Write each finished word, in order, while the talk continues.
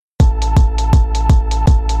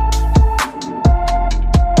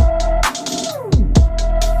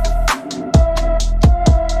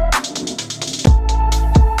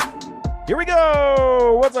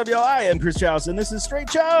y'all? I am Chris Childs, and this is Straight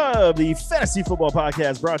Chubb, the fantasy football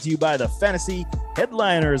podcast brought to you by the Fantasy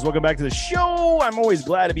Headliners. Welcome back to the show. I'm always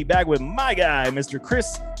glad to be back with my guy, Mr.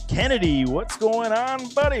 Chris Kennedy. What's going on,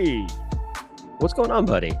 buddy? What's going on,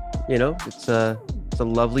 buddy? You know, it's a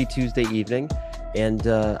lovely Tuesday evening, and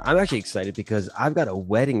I'm actually excited because I've got a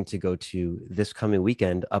wedding to go to this coming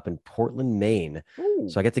weekend up in Portland, Maine. Ooh.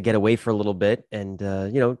 So I get to get away for a little bit and,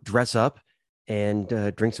 dress up and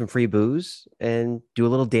drink some free booze and do a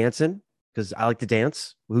little dancing because I like to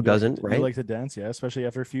dance. Who doesn't, right? You like to dance, yeah, especially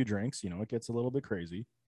after a few drinks. You know, it gets a little bit crazy.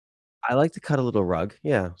 I like to cut a little rug.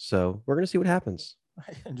 Yeah. So we're going to see what happens.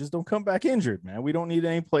 And just don't come back injured, man. We don't need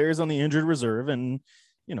any players on the injured reserve and,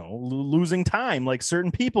 losing time like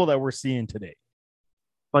certain people that we're seeing today.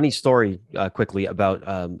 Funny story quickly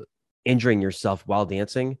about injuring yourself while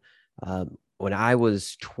dancing. When I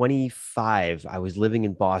was 25, I was living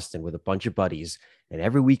in Boston with a bunch of buddies, and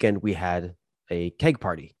every weekend we had a keg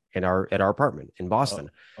party at our apartment in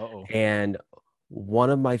Boston. And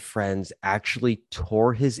one of my friends actually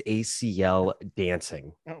tore his ACL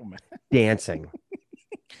dancing. Oh, man. Dancing.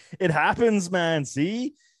 It happens, man.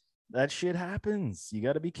 See, that shit happens. You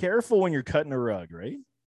got to be careful when you're cutting a rug, right?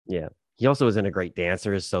 Yeah. He also wasn't a great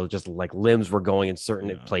dancer, so just like limbs were going in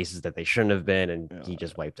certain places that they shouldn't have been, and he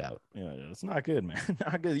just wiped out. Yeah, it's not good, man.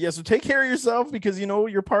 Not good. Yeah, so take care of yourself because,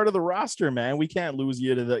 you're part of the roster, man. We can't lose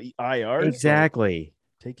you to the IR. Exactly.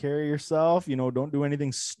 So take care of yourself. Don't do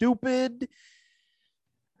anything stupid.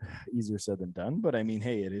 Easier said than done, but I mean,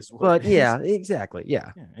 hey, it is. But yeah, exactly. Yeah.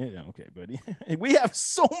 Okay, buddy. We have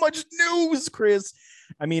so much news, Chris.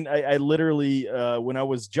 I mean, I literally, when I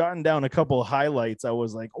was jotting down a couple of highlights, I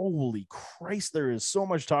was like, holy Christ, there is so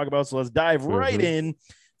much to talk about. So let's dive right in.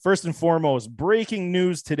 First and foremost, breaking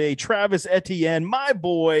news today. Travis Etienne, my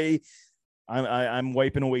boy. I'm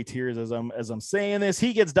wiping away tears as I'm saying this.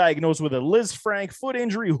 He gets diagnosed with a Liz Frank foot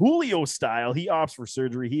injury, Julio style. He opts for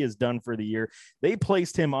surgery. He is done for the year. They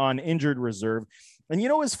placed him on injured reserve. And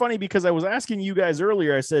it's funny because I was asking you guys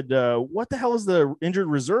earlier, I said, what the hell is the injured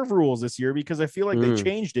reserve rules this year? Because I feel like they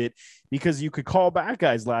changed it because you could call back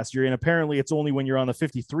guys last year. And apparently it's only when you're on the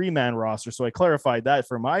 53-man roster. So I clarified that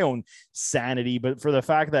for my own sanity. But for the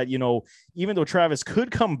fact that, even though Travis could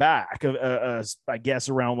come back, I guess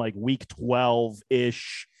around like week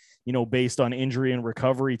 12-ish, based on injury and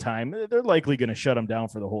recovery time, they're likely going to shut him down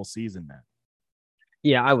for the whole season, man.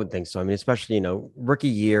 Yeah, I would think so. I mean, especially, rookie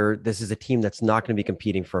year, this is a team that's not going to be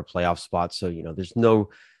competing for a playoff spot. So, there's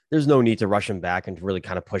no need to rush him back and to really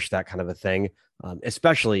kind of push that kind of a thing,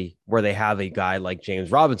 especially where they have a guy like James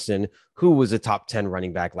Robinson, who was a top 10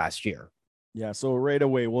 running back last year. Yeah, so right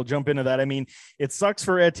away, we'll jump into that. I mean, it sucks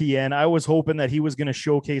for Etienne. I was hoping that he was going to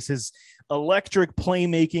showcase his electric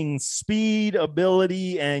playmaking speed,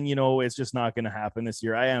 ability, and, it's just not going to happen this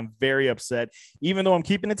year. I am very upset. Even though I'm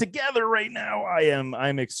keeping it together right now,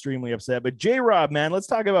 I'm extremely upset. But J-Rob, man, let's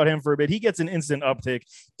talk about him for a bit. He gets an instant uptick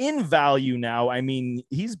in value now. I mean,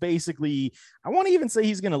 he's basically, I want to even say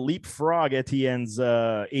he's going to leapfrog Etienne's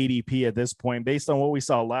ADP at this point, based on what we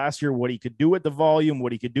saw last year, what he could do at the volume,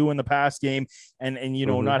 what he could do in the pass game, and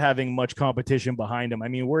not having much competition behind him. I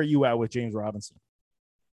mean, where are you at with James Robinson?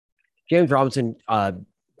 James Robinson,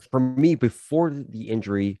 for me, before the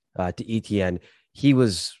injury to Etienne, he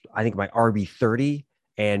was, I think, my RB 30.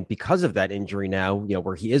 And because of that injury now,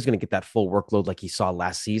 where he is going to get that full workload like he saw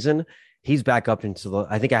last season, he's back up into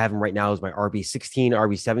I think I have him right now as my RB 16,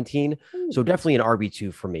 RB 17. So definitely an RB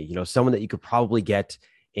 2 for me, someone that you could probably get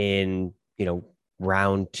in,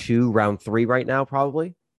 round 2, round 3 right now,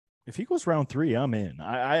 probably. If he goes round 3, I'm in.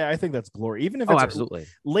 I think that's glory. Even if it's absolutely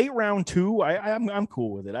late round 2, I'm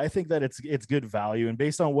cool with it. I think that it's good value. And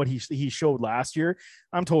based on what he showed last year,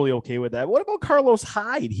 I'm totally okay with that. What about Carlos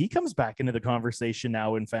Hyde? He comes back into the conversation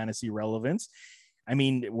now in fantasy relevance. I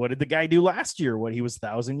mean, what did the guy do last year? He was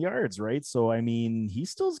 1,000 yards, right? So, I mean, he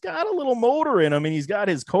still's got a little motor in him, and he's got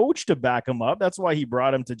his coach to back him up. That's why he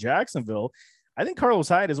brought him to Jacksonville. I think Carlos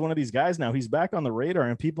Hyde is one of these guys now. He's back on the radar,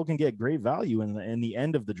 and people can get great value in the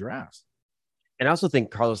end of the drafts. And I also think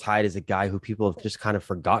Carlos Hyde is a guy who people have just kind of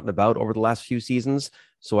forgotten about over the last few seasons.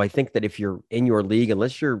 So I think that if you're in your league,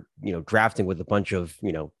 unless you're, drafting with a bunch of,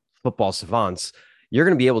 football savants, you're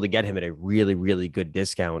going to be able to get him at a really, really good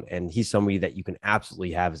discount. And he's somebody that you can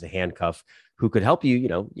absolutely have as a handcuff who could help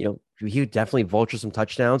you, he would definitely vulture some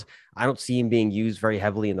touchdowns. I don't see him being used very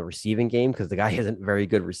heavily in the receiving game because the guy isn't very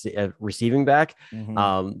good receiving back.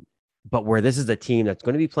 But where this is a team that's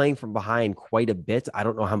going to be playing from behind quite a bit, I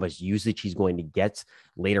don't know how much usage he's going to get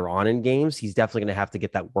later on in games. He's definitely going to have to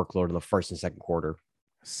get that workload in the first and second quarter.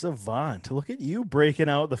 Savant. Look at you breaking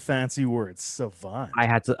out the fancy words. Savant. I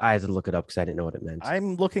had to look it up because I didn't know what it meant.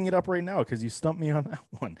 I'm looking it up right now because you stumped me on that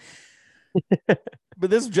one. But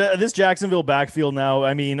this Jacksonville backfield now,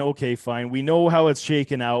 I mean, okay, fine. We know how it's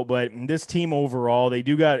shaken out, but this team overall, they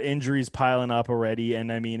do got injuries piling up already,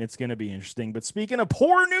 and I mean, it's going to be interesting. But speaking of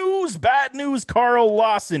poor news, bad news, Carl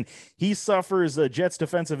Lawson, he suffers a Jets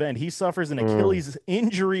defensive end. He suffers an Achilles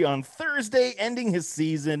injury on Thursday, ending his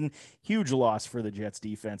season. Huge loss for the Jets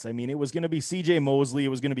defense. I mean, it was going to be C.J. Mosley, it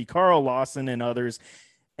was going to be Carl Lawson and others.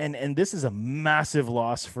 And this is a massive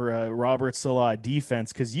loss for Robert Saleh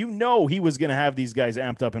defense because you know he was going to have these guys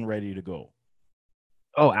amped up and ready to go.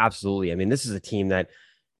 Oh, absolutely. I mean, this is a team that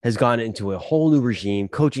has gone into a whole new regime,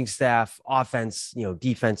 coaching staff, offense,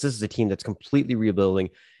 defense. This is a team that's completely rebuilding,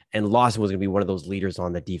 and Lawson was going to be one of those leaders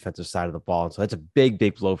on the defensive side of the ball. And so that's a big,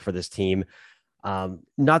 big blow for this team.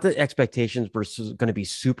 Not that expectations were going to be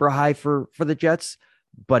super high for the Jets,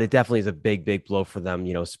 but it definitely is a big, big blow for them,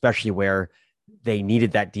 especially where they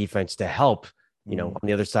needed that defense to help, on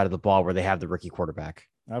the other side of the ball where they have the rookie quarterback.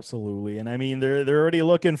 Absolutely. And I mean, they're already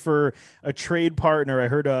looking for a trade partner. I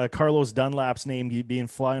heard Carlos Dunlap's name being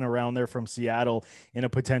flying around there from Seattle in a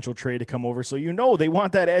potential trade to come over. So, they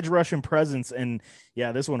want that edge rushing presence. And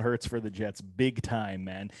yeah, this one hurts for the Jets big time,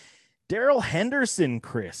 man. Darrell Henderson,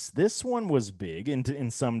 Chris, this one was big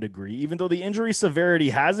in some degree, even though the injury severity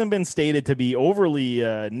hasn't been stated to be overly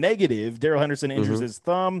negative. Darrell Henderson injures his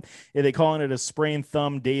thumb. They calling it a sprained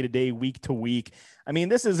thumb day to day, week to week. I mean,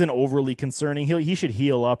 this isn't overly concerning. He should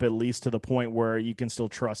heal up at least to the point where you can still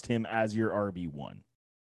trust him as your RB1.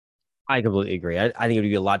 I completely agree. I think it would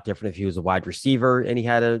be a lot different if he was a wide receiver and he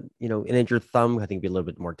had an injured thumb. I think it'd be a little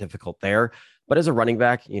bit more difficult there. But as a running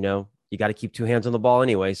back, you got to keep two hands on the ball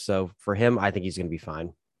anyway. So for him, I think he's going to be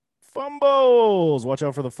fine. Fumbles. Watch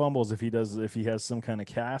out for the fumbles if he has some kind of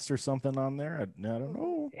cast or something on there. I don't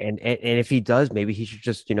know. And if he does, maybe he should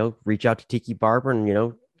just, reach out to Tiki Barber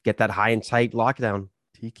and, get that high and tight lockdown.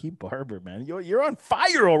 Tiki Barber, man. You're on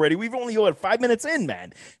fire already. We've only got 5 minutes in,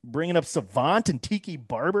 man. Bringing up Savant and Tiki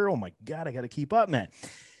Barber. Oh my God, I got to keep up, man.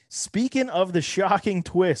 Speaking of the shocking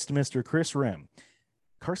twist, Mr. Chris Rim,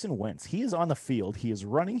 Carson Wentz, he is on the field. He is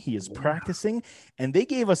running. He is practicing. And they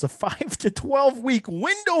gave us a 5 to 12 week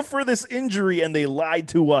window for this injury. And they lied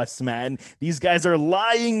to us, man. These guys are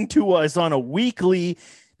lying to us on a weekly.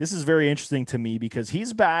 This is very interesting to me because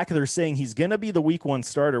he's back. They're saying he's going to be the week 1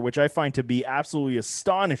 starter, which I find to be absolutely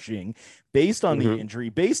astonishing based on the injury,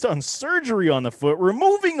 based on surgery on the foot,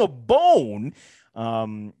 removing a bone.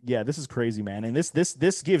 Yeah, this is crazy, man. And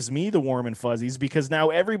this gives me the warm and fuzzies because now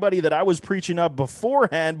everybody that I was preaching up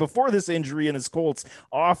beforehand, before this injury in his Colts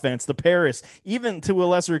offense, the Paris, even to a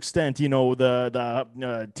lesser extent,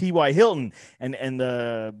 the T.Y. Hilton and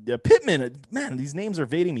the Pittman, man, these names are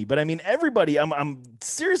evading me. But I mean, everybody, I'm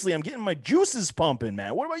seriously, I'm getting my juices pumping,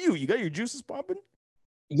 man. What about you? You got your juices pumping?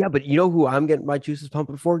 Yeah, but you know who I'm getting my juices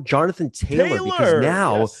pumping for? Jonathan Taylor. Because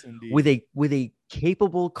now yes, with a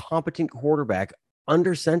capable, competent quarterback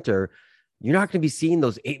under center, you're not going to be seeing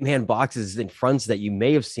those 8-man boxes in fronts that you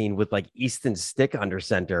may have seen with like Easton Stick under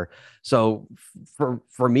center. So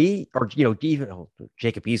for me, or even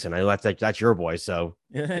Jacob Eason, I know that's your boy. So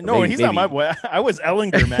no, he's not my boy. I was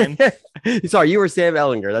Ellinger, man. Sorry, you were Sam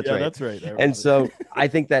Ellinger. That's right. That's right. And so I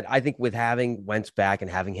think with having Wentz back and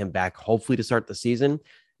having him back, hopefully to start the season,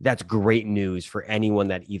 that's great news for anyone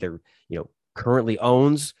that either currently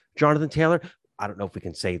owns Jonathan Taylor. I don't know if we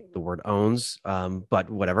can say the word owns, but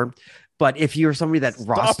whatever. But if you're somebody that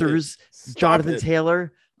rosters Jonathan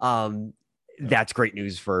Taylor, that's great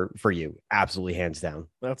news for you. Absolutely, hands down.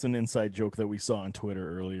 That's an inside joke that we saw on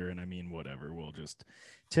Twitter earlier. And I mean, whatever. We'll just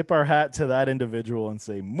tip our hat to that individual and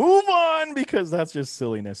say, move on, because that's just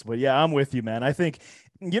silliness. But yeah, I'm with you, man. I think,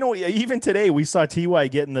 even today we saw T.Y.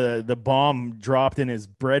 getting the bomb dropped in his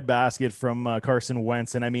bread basket from Carson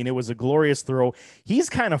Wentz. And I mean, it was a glorious throw. He's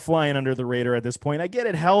kind of flying under the radar at this point. I get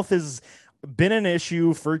it. Health has been an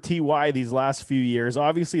issue for T.Y. these last few years.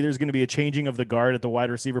 Obviously, there's going to be a changing of the guard at the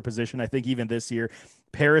wide receiver position. I think even this year,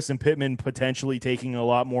 Paris and Pittman potentially taking a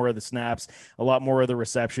lot more of the snaps, a lot more of the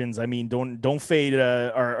receptions. I mean, don't fade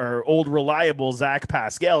our old reliable Zach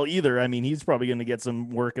Pascal either. I mean, he's probably going to get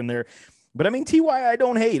some work in there. But I mean, T.Y. I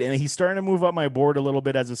don't hate, and he's starting to move up my board a little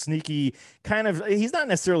bit as a sneaky kind of, he's not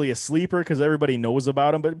necessarily a sleeper because everybody knows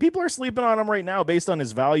about him, but people are sleeping on him right now based on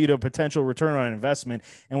his value to potential return on investment.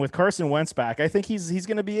 And with Carson Wentz back, I think he's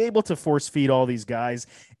going to be able to force feed all these guys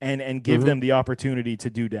and give them the opportunity to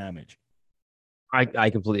do damage. I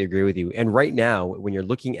completely agree with you. And right now, when you're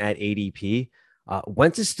looking at ADP,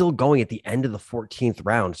 Wentz is still going at the end of the 14th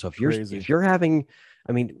round. So if you're having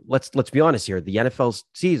I mean, let's be honest here. The NFL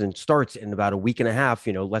season starts in about a week and a half,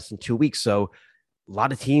 less than 2 weeks. So a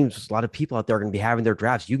lot of teams, a lot of people out there are going to be having their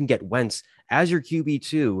drafts. You can get Wentz as your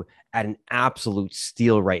QB2 at an absolute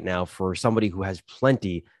steal right now for somebody who has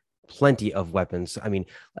plenty of weapons. I mean,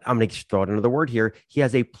 I'm going to throw out another word here. He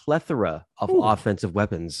has a plethora of offensive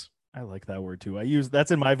weapons. I like that word too. I use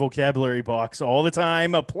that's in my vocabulary box all the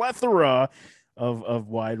time. A plethora of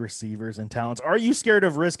wide receivers and talents. Are you scared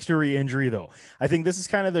of risk to re-injury though? I think this is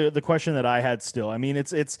kind of the question that I had still. I mean,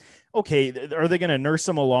 it's okay. Are they going to nurse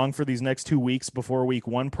him along for these next 2 weeks before week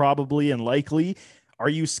one? Probably and likely. Are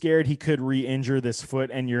you scared he could re-injure this foot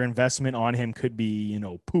and your investment on him could be,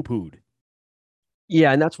 poo-pooed?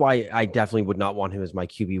 Yeah, and that's why I definitely would not want him as my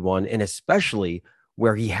QB1, and especially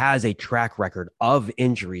where he has a track record of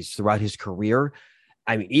injuries throughout his career.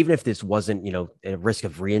 I mean, even if this wasn't, a risk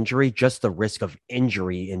of re-injury, just the risk of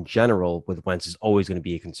injury in general with Wentz is always going to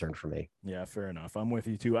be a concern for me. Yeah, fair enough. I'm with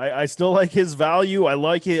you too. I still like his value. I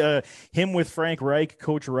like him with Frank Reich,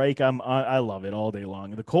 Coach Reich. I love it all day long.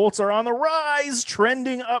 The Colts are on the rise,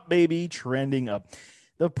 trending up, baby, trending up.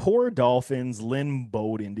 The poor Dolphins, Lynn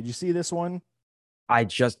Bowden. Did you see this one? I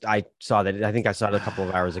saw that. I think I saw it a couple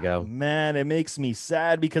of hours ago. Man, it makes me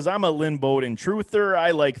sad because I'm a Lynn Bowden truther.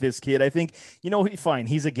 I like this kid. I think, fine.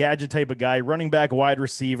 He's a gadget type of guy, running back, wide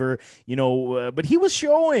receiver, but he was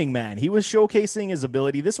showing, man. He was showcasing his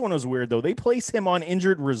ability. This one was weird, though. They place him on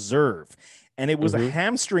injured reserve, and it was a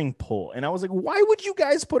hamstring pull. And I was like, why would you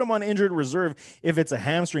guys put him on injured reserve if it's a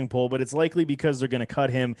hamstring pull? But it's likely because they're going to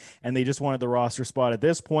cut him, and they just wanted the roster spot at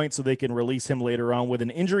this point so they can release him later on with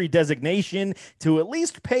an injury designation to at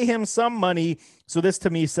least pay him some money. So this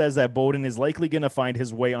to me says that Bowden is likely going to find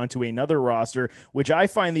his way onto another roster, which I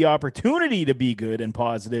find the opportunity to be good and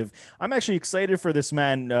positive. I'm actually excited for this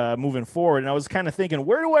man moving forward. And I was kind of thinking,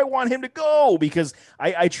 where do I want him to go? Because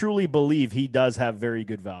I truly believe he does have very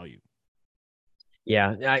good value.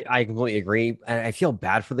 Yeah, I completely agree. And I feel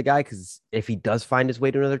bad for the guy because if he does find his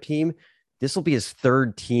way to another team, this will be his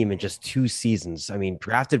third team in just 2 seasons. I mean,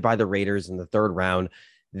 drafted by the Raiders in the third round,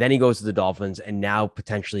 then he goes to the Dolphins and now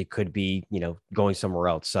potentially could be, going somewhere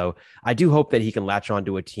else. So I do hope that he can latch on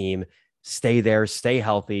to a team, stay there, stay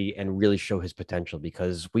healthy, and really show his potential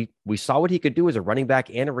because we saw what he could do as a running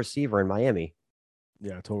back and a receiver in Miami.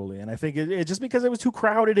 Yeah, totally. And I think it just because it was too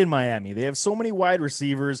crowded in Miami. They have so many wide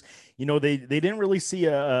receivers. They didn't really see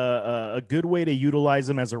a good way to utilize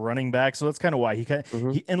him as a running back. So that's kind of why he's going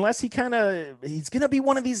to be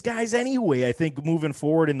one of these guys anyway, I think, moving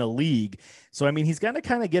forward in the league. So, I mean, he's going to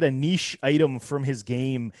kind of get a niche item from his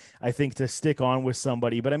game, I think, to stick on with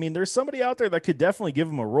somebody. But I mean, there's somebody out there that could definitely give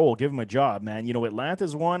him a role, give him a job, man.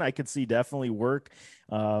 Atlanta's one I could see definitely work.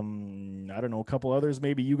 I don't know, a couple others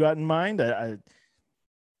maybe you got in mind.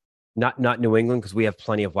 Not New England because we have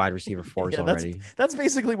plenty of wide receiver fours already. That's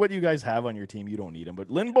basically what you guys have on your team. You don't need them. But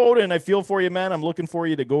Lynn Bowden, I feel for you, man. I'm looking for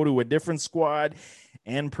you to go to a different squad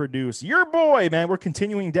and produce. Your boy, man. We're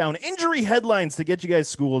continuing down injury headlines to get you guys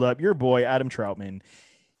schooled up. Your boy, Adam Troutman.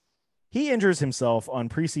 He injures himself on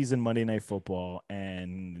preseason Monday Night Football,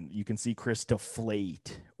 and you can see Chris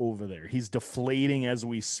deflate over there. He's deflating as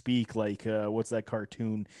we speak, like what's that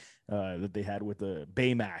cartoon that they had with the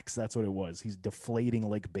Baymax? That's what it was. He's deflating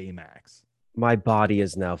like Baymax. My body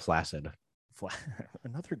is now flaccid.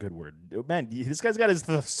 Another good word. Man, this guy's got his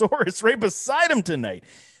thesaurus right beside him tonight.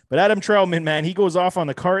 But Adam Troutman, man, he goes off on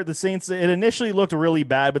the cart. The Saints, it initially looked really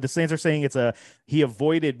bad, but the Saints are saying he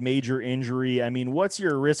avoided major injury. I mean, what's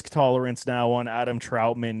your risk tolerance now on Adam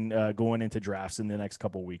Troutman going into drafts in the next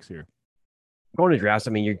couple of weeks here? Going to drafts,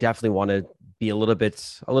 I mean, you definitely want to be a little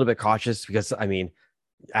bit cautious because, I mean,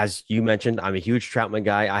 as you mentioned, I'm a huge Troutman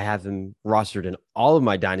guy. I have him rostered in all of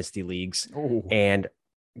my dynasty leagues. Oh. And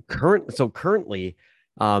currently,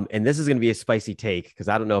 and this is going to be a spicy take because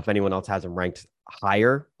I don't know if anyone else has him ranked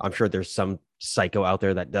higher. I'm sure there's some psycho out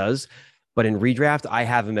there that does, but in redraft, I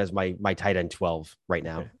have him as my tight end 12 right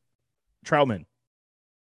now. Okay. Troutman.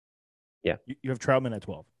 Yeah. You have Troutman at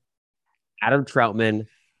 12. Adam Troutman,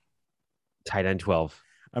 tight end 12.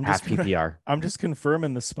 Half PPR. I'm just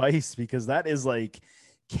confirming the spice because that is like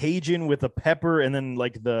Cajun with a pepper and then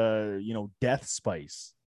like the, death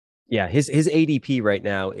spice. Yeah. His ADP right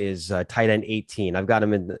now is tight end 18. I've got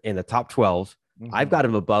him in the top 12. Mm-hmm. I've got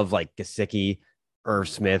him above like Gesicki, Irv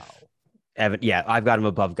Smith, wow. Evan. Yeah, I've got him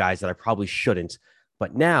above guys that I probably shouldn't.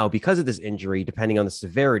 But now, because of this injury, depending on the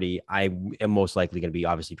severity, I am most likely going to be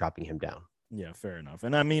obviously dropping him down. Yeah, fair enough.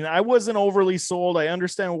 And I mean, I wasn't overly sold. I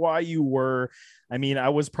understand why you were. I mean, I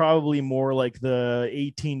was probably more like the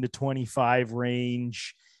 18 to 25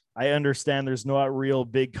 range. I understand there's not real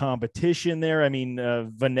big competition there. I mean,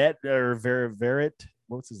 Vanette or Verrett,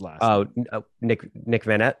 What's his last name? Nick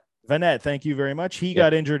Vanette. Vanette, thank you very much. He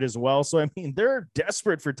got injured as well. So, I mean, they're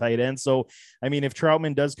desperate for tight ends. So, I mean, if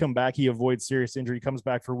Troutman does come back, he avoids serious injury, comes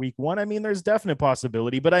back for week 1. I mean, there's definite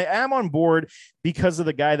possibility, but I am on board because of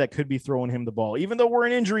the guy that could be throwing him the ball. Even though we're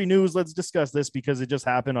in injury news, let's discuss this because it just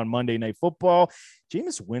happened on Monday Night Football.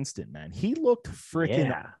 Jameis Winston, man, he looked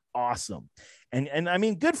freaking awesome. And I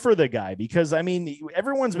mean, good for the guy because, I mean,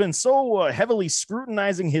 everyone's been so heavily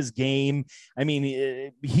scrutinizing his game. I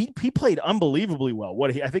mean, he played unbelievably well.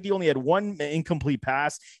 I think he only had one incomplete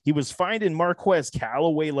pass. He was finding Marquez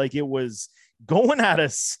Callaway like it was going out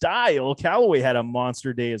of style. Callaway had a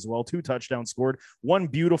monster day as well. 2 touchdowns scored, one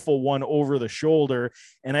beautiful one over the shoulder.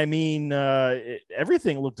 And I mean,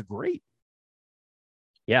 everything looked great.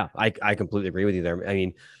 Yeah, I completely agree with you there. I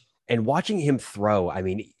mean, and watching him throw, I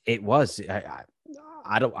mean, it was,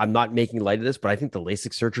 I'm not making light of this, but I think the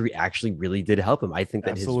LASIK surgery actually really did help him. I think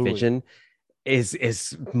that Absolutely. His vision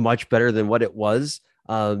is much better than what it was.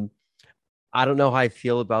 I don't know how I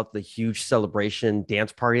feel about the huge celebration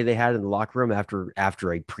dance party they had in the locker room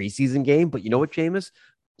after a preseason game, but you know what, Jameis?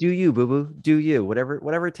 Do you, boo-boo? Do you,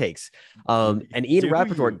 whatever it takes. And Ian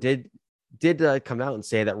Rappaport did come out and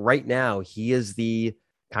say that right now he is the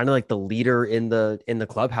kind of like the leader in the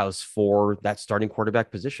clubhouse for that starting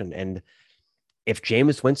quarterback position. And if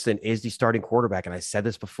Jameis Winston is the starting quarterback, and I said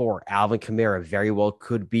this before, Alvin Kamara very well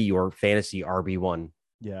could be your fantasy RB1.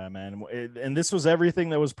 Yeah, man. And this was everything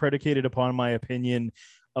that was predicated upon my opinion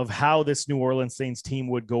of how this New Orleans Saints team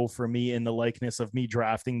would go for me in the likeness of me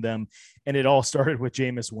drafting them. And it all started with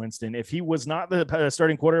Jameis Winston. If he was not the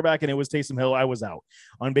starting quarterback and it was Taysom Hill, I was out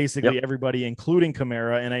on basically everybody, including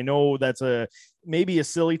Kamara. And I know that's maybe a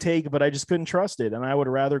silly take, but I just couldn't trust it. And I would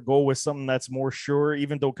rather go with something that's more sure,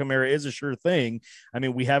 even though Kamara is a sure thing. I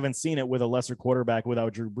mean, we haven't seen it with a lesser quarterback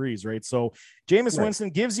without Drew Brees, right? So Jameis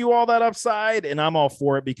Winston gives you all that upside, and I'm all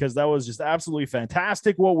for it because that was just absolutely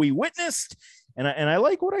fantastic what we witnessed. And I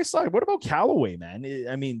like what I saw. What about Callaway, man?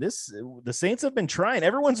 I mean, the Saints have been trying.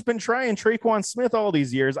 Everyone's been trying Traquan Smith all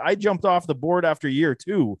these years. I jumped off the board after year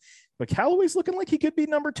 2, but Callaway's looking like he could be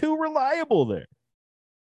number 2 reliable there.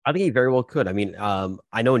 I think he very well could. I mean,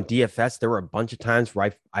 I know in DFS, there were a bunch of times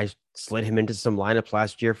where I slid him into some lineups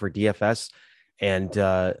last year for DFS. And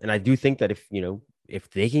I do think that if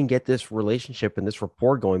they can get this relationship and this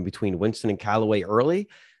rapport going between Winston and Callaway early,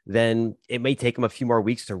 then it may take him a few more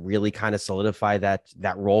weeks to really kind of solidify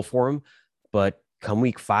that role for him. But come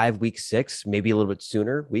week 5, week 6, maybe a little bit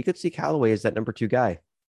sooner, we could see Callaway as that number 2 guy.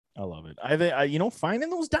 I love it. I think, finding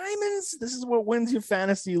those diamonds, this is what wins you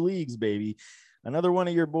fantasy leagues, baby. Another one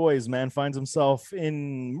of your boys, man, finds himself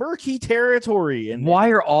in murky territory. And why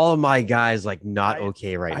are all of my guys not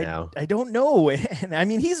okay right now? I don't know. And I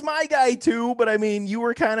mean, he's my guy too, but I mean, you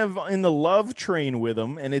were kind of in the love train with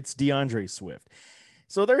him, and it's DeAndre Swift.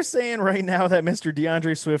 So they're saying right now that Mr.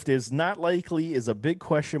 DeAndre Swift is a big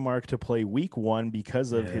question mark to play week 1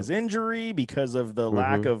 because of his injury, because of the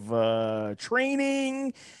lack of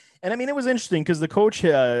training. And I mean, it was interesting because the coach,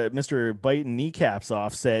 Mr. Biting Kneecaps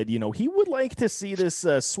Off, said, he would like to see this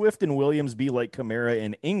Swift and Williams be like Kamara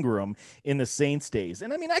and Ingram in the Saints days.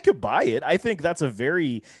 And I mean, I could buy it. I think that's a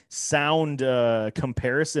very sound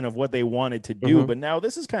comparison of what they wanted to do. But now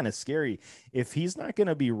this is kind of scary. If he's not going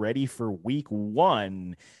to be ready for week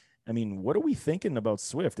 1, I mean, what are we thinking about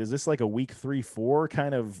Swift? Is this like a week 3-4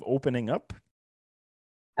 kind of opening up?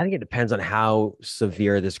 I think it depends on how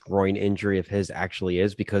severe this groin injury of his actually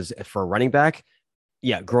is, because for a running back,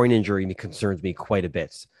 groin injury concerns me quite a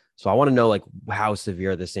bit. So I want to know how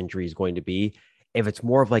severe this injury is going to be. If it's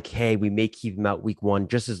more of hey, we may keep him out week 1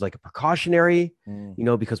 just as a precautionary,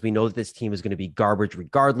 because we know that this team is going to be garbage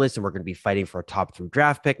regardless, and we're going to be fighting for a top 3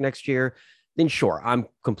 draft pick next year, then sure, I'm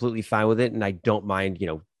completely fine with it. And I don't mind,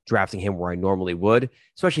 drafting him where I normally would,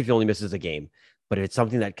 especially if he only misses a game. But if it's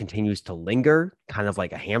something that continues to linger, kind of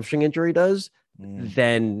like a hamstring injury does,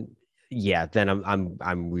 then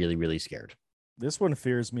I'm really, really scared. This one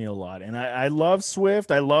fears me a lot. And I love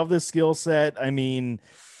Swift. I love the skill set. I mean,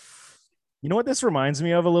 you know what this reminds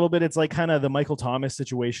me of a little bit? It's like kind of the Michael Thomas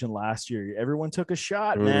situation last year. Everyone took a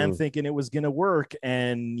shot, man, thinking it was going to work.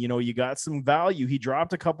 And, you got some value. He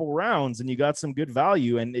dropped a couple rounds and you got some good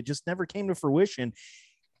value, and it just never came to fruition.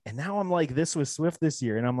 And now I'm like this with Swift this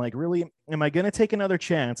year. And I'm like, really, am I going to take another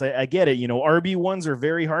chance? I get it. RB1s are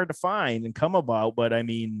very hard to find and come about, but I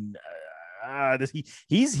mean,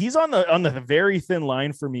 he's on the very thin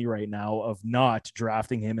line for me right now of not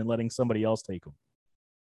drafting him and letting somebody else take him.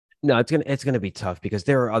 No, it's going to be tough because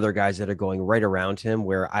there are other guys that are going right around him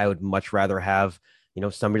where I would much rather have,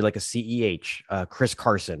 somebody like a CEH, Chris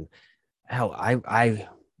Carson. Hell,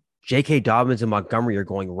 J.K. Dobbins and Montgomery are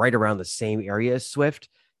going right around the same area as Swift,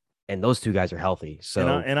 and those two guys are healthy. So,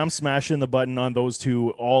 and I'm smashing the button on those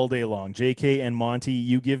two all day long. JK and Monty,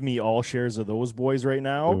 you give me all shares of those boys right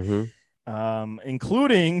now, mhm.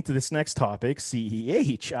 including to this next topic,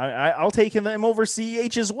 CEH. I'll take them over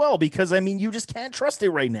CEH as well because, I mean, you just can't trust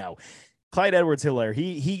it right now. Clyde Edwards-Helaire,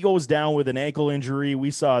 he goes down with an ankle injury.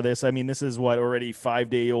 We saw this. I mean, this is what, already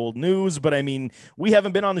 5-day-old news, but I mean, we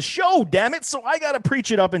haven't been on the show, damn it. So I got to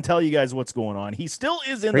preach it up and tell you guys what's going on. He still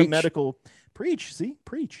is in the medical preach. See,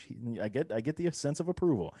 preach. I get the sense of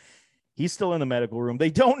approval. He's still in the medical room. They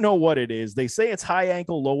don't know what it is. They say it's high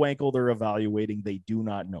ankle, low ankle. They're evaluating. They do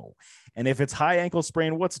not know. And if it's high ankle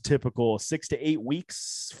sprain, what's typical? 6 to 8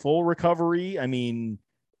 weeks full recovery. I mean,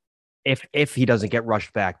 if he doesn't get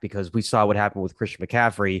rushed back, because we saw what happened with Christian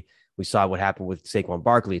McCaffrey, we saw what happened with Saquon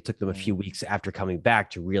Barkley. It took them a few weeks after coming back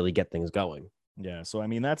to really get things going. Yeah. So, I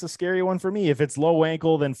mean, that's a scary one for me. If it's low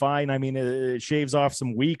ankle, then fine. I mean, it shaves off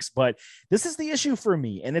some weeks, but this is the issue for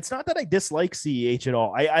me. And it's not that I dislike CEH at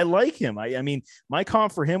all. I like him. I mean, my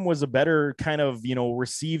comp for him was a better kind of,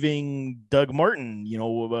 receiving Doug Martin,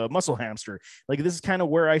 muscle hamster. Like, this is kind of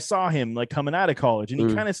where I saw him, like, coming out of college. And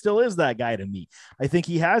he kind of still is that guy to me. I think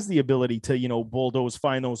he has the ability to, bulldoze,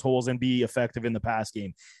 find those holes and be effective in the pass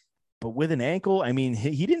game. But with an ankle, I mean,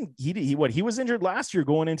 he was injured last year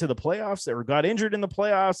going into the playoffs, or got injured in the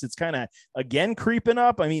playoffs. It's kind of again creeping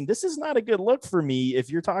up. I mean, this is not a good look for me. If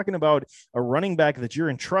you're talking about a running back that you're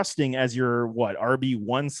entrusting as your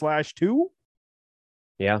RB1/2.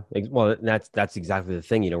 Yeah, well, that's exactly the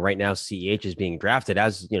thing. Right now CEH is being drafted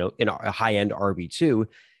as in a high end RB2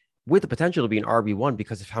 with the potential to be an RB1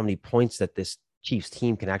 because of how many points that this Chiefs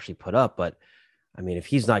team can actually put up. But I mean, if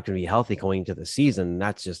he's not going to be healthy going into the season,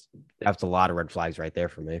 that's a lot of red flags right there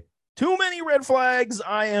for me. Too many red flags.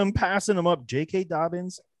 I am passing them up. J.K.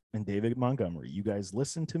 Dobbins and David Montgomery. You guys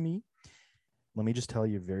listen to me. Let me just tell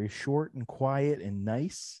you, very short and quiet and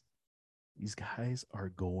nice. These guys are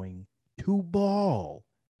going to ball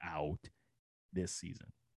out this season.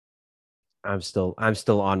 I'm still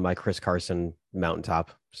on my Chris Carson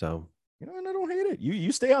mountaintop. So, and I don't hate it.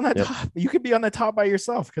 You stay on that top. You could be on the top by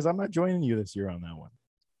yourself because I'm not joining you this year on that one.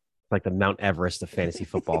 Like the Mount Everest of fantasy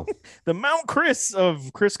football. The Mount Chris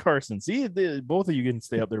of Chris Carson. See, both of you can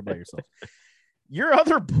stay up there by yourself. Your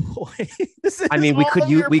other boy.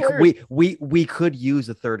 We could use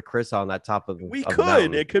a third Chris on that top of the. We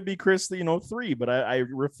could. It could be Chris, 3, but I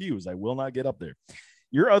refuse. I will not get up there.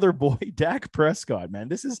 Your other boy, Dak Prescott, man.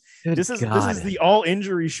 This is the all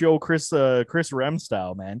injury show, Chris Rem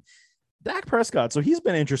style, man. Dak Prescott. So he's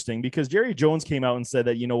been interesting because Jerry Jones came out and said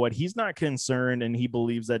that, he's not concerned and he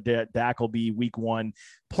believes that Dak will be week 1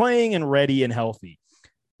 playing and ready and healthy.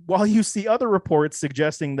 While you see other reports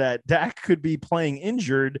suggesting that Dak could be playing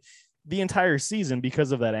injured the entire season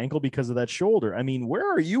because of that ankle, because of that shoulder. I mean, where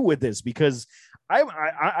are you with this? Because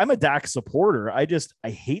I'm a Dak supporter. I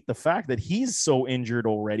hate the fact that he's so injured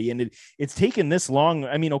already. And it's taken this long.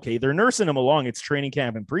 I mean, okay, they're nursing him along. It's training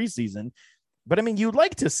camp and preseason. But I mean, you'd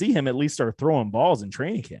like to see him at least start throwing balls in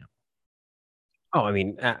training camp. Oh, I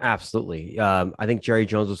mean, absolutely. I think Jerry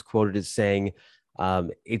Jones was quoted as saying,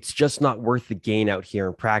 it's just not worth the gain out here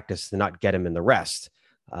in practice to not get him in the rest.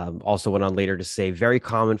 Also went on later to say, very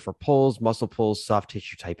common for pulls, muscle pulls, soft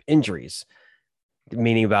tissue type injuries,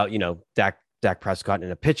 meaning about, Dak Prescott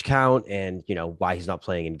in a pitch count and, why he's not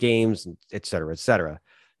playing in games, et cetera, et cetera.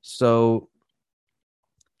 So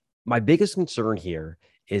my biggest concern here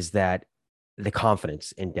is that the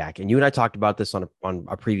confidence in Dak, and you and I talked about this on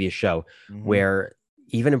a previous show, where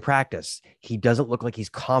even in practice, he doesn't look like he's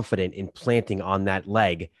confident in planting on that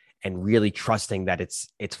leg and really trusting that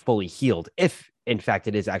it's fully healed. If in fact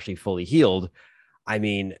it is actually fully healed, I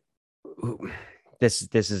mean, this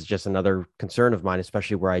is just another concern of mine,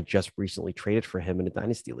 especially where I just recently traded for him in a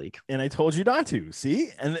dynasty league. And I told you not to.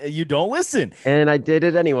 See, and you don't listen. And I did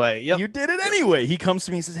it anyway. Yep. You did it anyway. He comes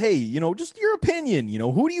to me and says, "Hey, just your opinion.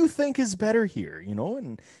 Who do you think is better here?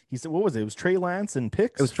 And he said, "What was it? It was Trey Lance and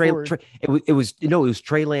picks." It was It was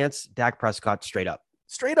Trey Lance, Dak Prescott, straight up.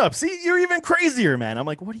 Straight up. See, you're even crazier, man. I'm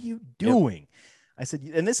like, what are you doing? Yep. I said,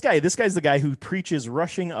 and this guy's the guy who preaches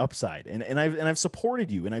rushing upside, and I've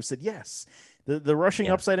supported you, and I've said yes. The rushing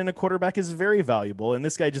upside in a quarterback is very valuable. And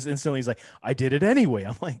this guy just instantly is like, I did it anyway.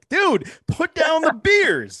 I'm like, dude, put down the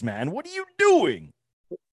beers, man. What are you doing?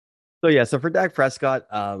 So for Dak Prescott,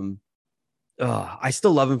 I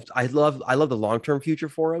still love him. I love the long-term future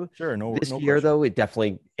for him. Sure. This year, question. Though, it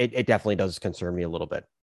definitely does concern me a little bit.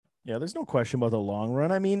 Yeah, there's no question about the long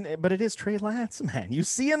run. I mean, but it is Trey Lance, man. You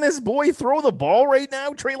seeing this boy throw the ball right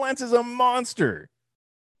now? Trey Lance is a monster.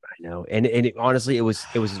 know. And honestly, it was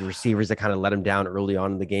the receivers that kind of let him down early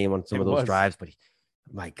on in the game on some It of those was. drives. But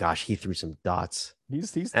my gosh, he threw some dots,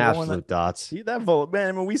 He's throwing that. absolute dots.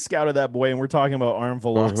 Man, when we scouted that boy and we're talking about arm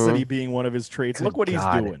velocity Mm-hmm. being one of his traits, look Good what he's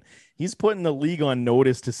God. doing. He's putting the league on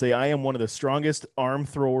notice to say, I am one of the strongest arm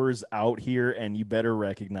throwers out here, and you better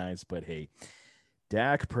recognize. But hey,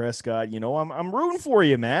 Dak Prescott, I'm rooting for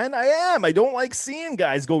you, man. I am. I don't like seeing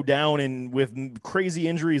guys go down and with crazy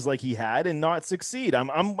injuries like he had and not succeed.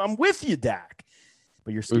 I'm with you, Dak.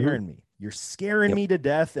 But you're Mm-hmm. scaring me. You're scaring Yep. me to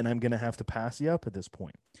death, and I'm gonna have to pass you up at this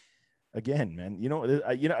point. Again, man,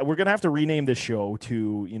 we're gonna have to rename the show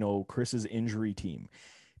to Chris's injury team,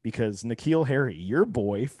 because N'Keal Harry, your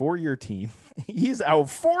boy for your team, he's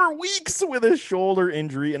out 4 weeks with a shoulder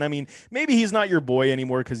injury, and I mean, maybe he's not your boy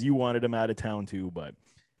anymore because you wanted him out of town too, but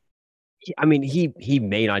I mean, he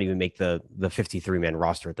may not even make the 53-man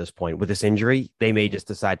roster at this point with this injury. They may just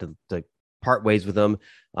decide to part ways with him.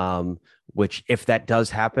 Which, if that does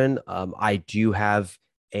happen, I do have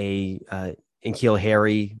a N'Keal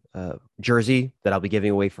Harry jersey that I'll be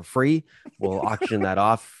giving away for free. We'll auction that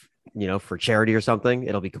off, for charity or something.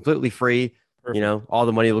 It'll be completely free. perfect. All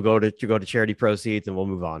the money will go to charity proceeds, and we'll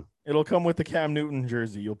move on. It'll come with the Cam Newton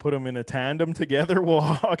jersey. You'll put them in a tandem together. We'll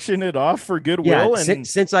auction it off for Yeah, goodwill. And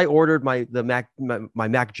since I ordered my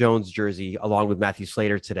Mac Jones jersey along with Matthew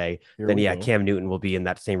Slater today, then we yeah, go. Cam Newton will be in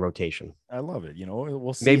that same rotation. I love it.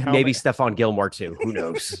 We'll see Maybe Stephon Gilmore too. Who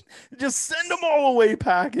knows? just send them all away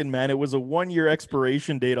packing, man. It was a 1-year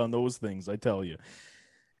expiration date on those things, I tell you.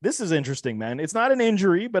 This is interesting, man. It's not an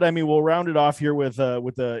injury, but I mean, we'll round it off here with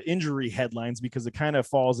the injury headlines because it kind of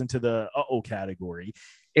falls into the category.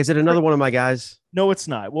 Is it another one of my guys? No, it's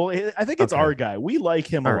not. Well, I think it's Okay. our guy. We like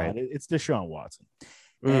him a All lot. right. It's Deshaun Watson.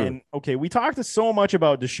 Mm. And okay, we talked so much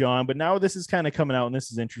about Deshaun, but now this is kind of coming out, and this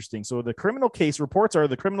is interesting. So the criminal case reports are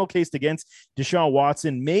the criminal case against Deshaun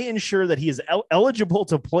Watson may ensure that he is eligible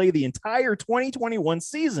to play the entire 2021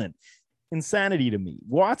 season. Insanity to me.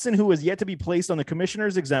 Watson, who is yet to be placed on the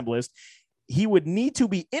commissioner's exempt list, he would need to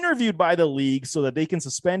be interviewed by the league so that they can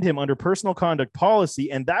suspend him under personal conduct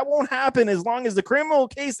policy. And that won't happen as long as the criminal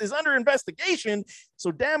case is under investigation.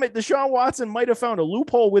 So damn it, Deshaun Watson might have found a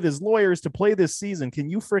loophole with his lawyers to play this season. Can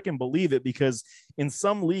you freaking believe it? Because in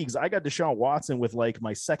some leagues, I got Deshaun Watson with like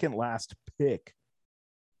my second last pick.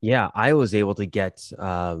 Yeah, I was able to get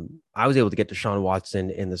Deshaun Watson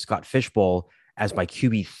in the Scott Fish Bowl as my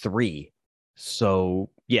QB3. So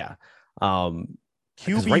yeah.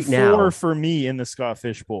 QB4 right now, for me in the Scott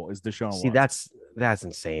Fish Bowl is Deshaun see, Watson. that's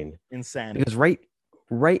insane. Insanity. Because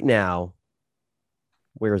right now,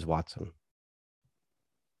 where's Watson?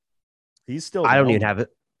 He's still I don't even have it.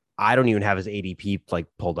 I don't even have his ADP like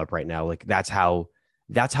pulled up right now. Like that's how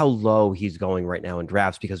low he's going right now in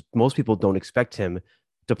drafts because most people don't expect him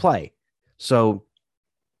to play. So,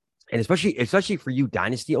 and especially for you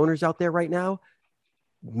dynasty owners out there right now,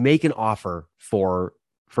 make an offer for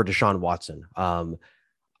Deshaun Watson.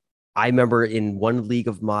 I remember in one league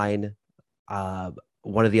of mine,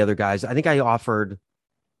 one of the other guys, I think I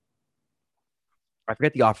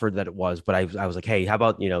forget the offer that it was, but I was like, hey, how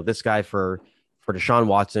about, this guy for Deshaun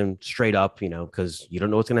Watson straight up, because you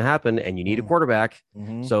don't know what's going to happen and you need a quarterback.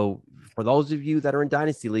 Mm-hmm. So for those of you that are in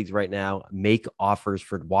dynasty leagues right now, make offers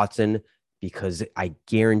for Watson because I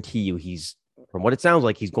guarantee you from what it sounds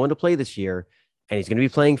like, he's going to play this year and he's going to be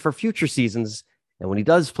playing for future seasons. And when he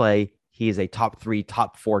does play, he is a top 3,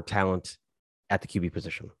 top 4 talent at the QB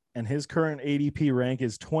position. And his current ADP rank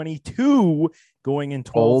is 22 going in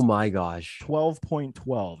 12. Oh my gosh.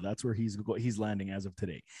 12.12. That's where he's landing as of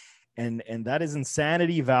today. And that is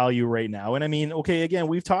insanity value right now. And I mean, okay, again,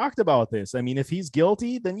 we've talked about this. I mean, if he's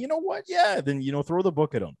guilty, then you know what? Yeah, then, throw the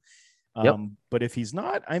book at him. Yep. But if he's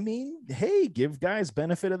not, I mean, hey, give guys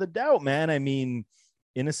benefit of the doubt, man. I mean,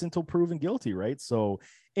 innocent till proven guilty, right? So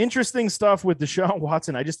interesting stuff with Deshaun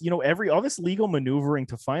Watson. I just, all this legal maneuvering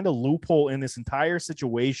to find a loophole in this entire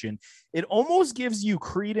situation, it almost gives you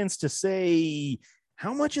credence to say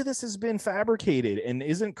how much of this has been fabricated and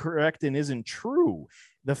isn't correct and isn't true.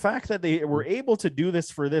 The fact that they were able to do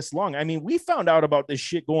this for this long. I mean, we found out about this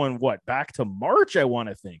shit going back to March, I want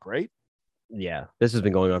to think, right? Yeah, this has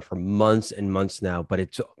been going on for months and months now, but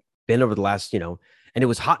it's been over the last, and it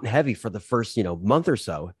was hot and heavy for the first, month or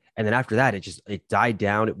so. And then after that, it died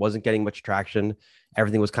down. It wasn't getting much traction.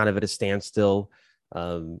 Everything was kind of at a standstill.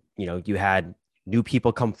 You had new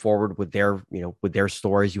people come forward with their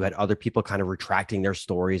stories. You had other people kind of retracting their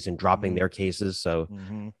stories and dropping their cases. So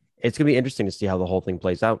it's going to be interesting to see how the whole thing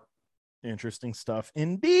plays out. Interesting stuff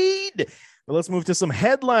indeed. But let's move to some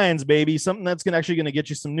headlines, baby. Something that's actually going to get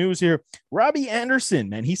you some news here. Robbie Anderson,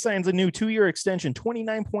 man, he signs a new 2-year extension,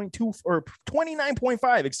 29.2 or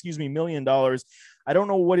 29.5, million dollars. I don't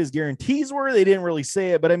know what his guarantees were. They didn't really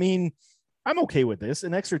say it, but I mean, I'm okay with this.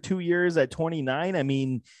 An extra 2 years at 29. I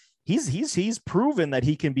mean, he's proven that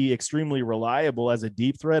he can be extremely reliable as a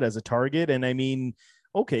deep threat, as a target. And I mean,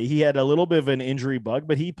 okay, he had a little bit of an injury bug,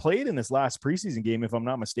 but he played in this last preseason game, if I'm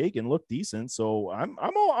not mistaken, looked decent. So I'm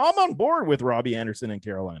on board with Robbie Anderson in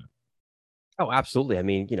Carolina. Oh, absolutely. I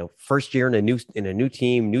mean, first year in a new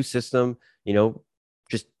team, new system,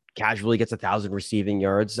 just casually gets 1,000 receiving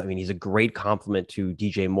yards. I mean, he's a great compliment to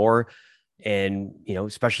DJ Moore. And,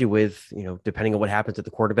 especially with, depending on what happens at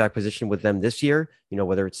the quarterback position with them this year,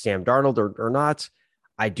 whether it's Sam Darnold or not,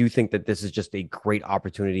 I do think that this is just a great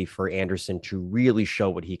opportunity for Anderson to really show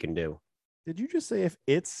what he can do. Did you just say if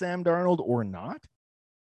it's Sam Darnold or not?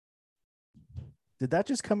 Did that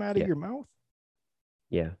just come out of your mouth?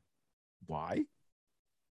 Yeah. Why?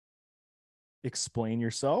 Explain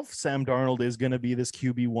yourself. Sam Darnold is going to be this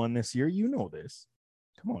QB1 this year. You know this.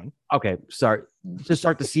 Come on. Okay. Sorry. To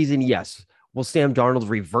start the season, yes. Will Sam Darnold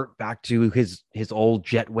revert back to his old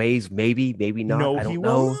jet ways? Maybe not. No, I don't he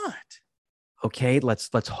know. will not. Okay,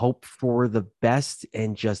 let's hope for the best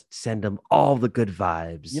and just send them all the good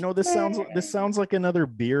vibes. This sounds like another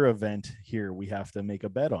beer event here we have to make a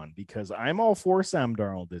bet on, because I'm all for Sam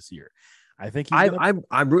Darnold this year. I think I'm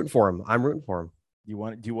rooting for him. Do you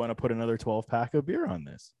want to put another 12-pack of beer on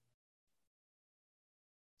this?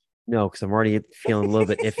 No, because I'm already feeling a little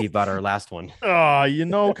bit iffy about our last one.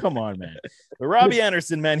 Oh, come on, man. But Robbie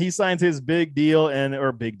Anderson, man, he signs his big deal.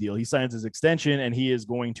 He signs his extension, and he is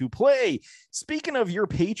going to play. Speaking of your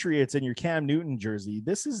Patriots and your Cam Newton jersey,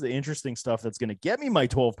 this is the interesting stuff that's going to get me my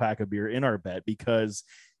 12-pack of beer in our bet, because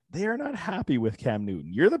they are not happy with Cam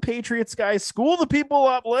Newton. You're the Patriots guy. School the people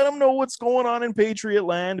up. Let them know what's going on in Patriot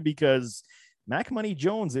land, because Mac Money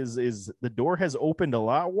Jones is the door has opened a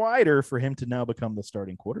lot wider for him to now become the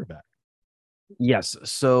starting quarterback. Yes.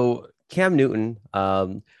 So Cam Newton,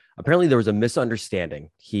 apparently there was a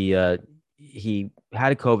misunderstanding. He had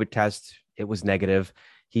a COVID test. It was negative.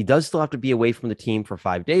 He does still have to be away from the team for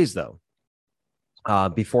 5 days, though,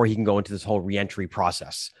 before he can go into this whole reentry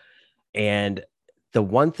process. And the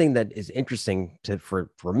one thing that is interesting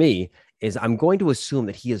for me is I'm going to assume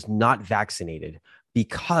that he is not vaccinated,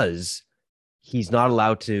 because he's not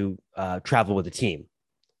allowed to travel with the team.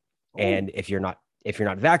 Oh. And if you're not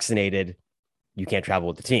vaccinated, you can't travel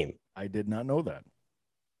with the team. I did not know that.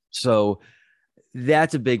 So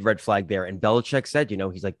that's a big red flag there. And Belichick said,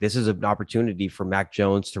 he's like, this is an opportunity for Mac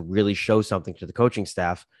Jones to really show something to the coaching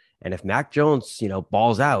staff. And if Mac Jones,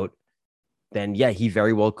 balls out, then yeah, he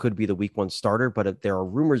very well could be the week 1 starter. But there are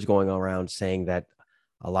rumors going around saying that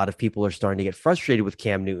a lot of people are starting to get frustrated with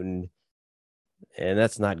Cam Newton. And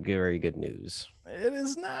that's not very good news. It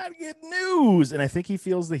is not good news. And I think he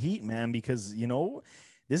feels the heat, man, because,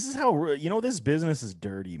 this is how, this business is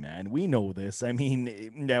dirty, man. We know this. I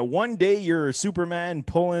mean, that one day you're Superman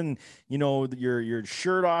pulling, your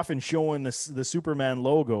shirt off and showing the Superman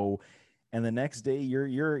logo. And the next day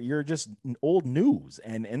you're just old news.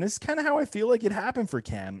 And this is kind of how I feel like it happened for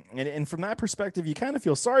Cam. And from that perspective, you kind of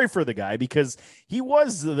feel sorry for the guy, because he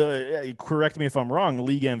was correct me if I'm wrong,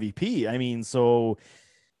 league MVP. I mean, so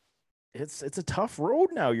it's a tough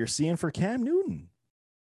road now you're seeing for Cam Newton.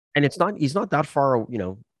 And he's not that far,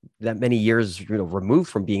 that many years, removed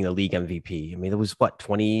from being the league MVP. I mean, it was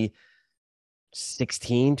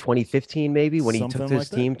 2016, 2015, maybe, when something he took his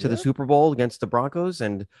team to the Super Bowl against the Broncos.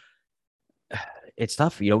 And it's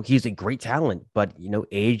tough. He's a great talent, but,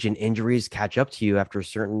 age and injuries catch up to you after a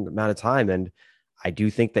certain amount of time. And I do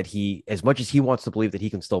think that he, as much as he wants to believe that he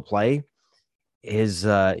can still play, he's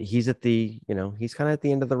at the, he's kind of at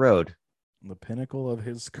the end of the road. The pinnacle of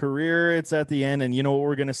his career. It's at the end. And you know what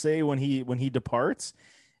we're going to say when he departs?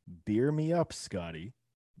 Beer me up, Scotty.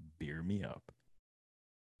 Beer me up.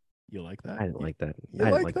 You like that? I didn't like that. I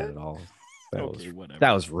didn't like that at all. Whatever.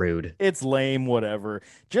 That was rude. It's lame, whatever.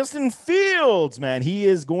 Justin Fields, man, he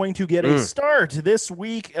is going to get a start this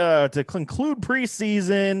week to conclude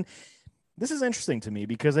preseason. This is interesting to me,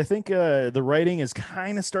 because I think the writing is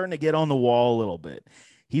kind of starting to get on the wall a little bit.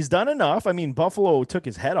 He's done enough. I mean, Buffalo took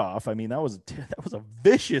his head off. I mean, that was a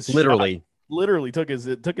vicious shot. Literally took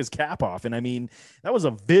his cap off. And I mean, that was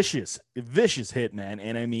a vicious hit, man.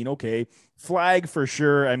 And I mean, okay, flag for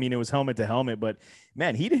sure. I mean, it was helmet to helmet, but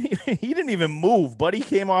man, he didn't even move. Buddy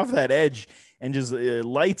came off that edge and just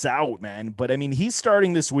lights out, man. But I mean, he's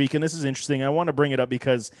starting this week, and this is interesting. I want to bring it up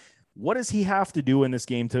because What does he have to do in this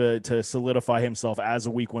game to solidify himself as a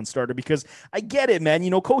week one starter? Because I get it, man.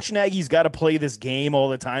 Coach Nagy's got to play this game all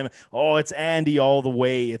the time. Oh, it's Andy all the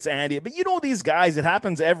way. It's Andy. But these guys, it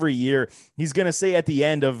happens every year. He's going to say at the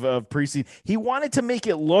end of preseason, he wanted to make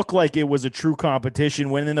it look like it was a true competition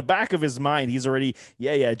when in the back of his mind, he's already,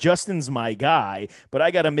 yeah, Justin's my guy, but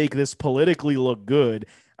I got to make this politically look good.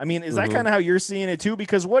 I mean, is that kind of how you're seeing it too?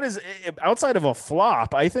 Because what is outside of a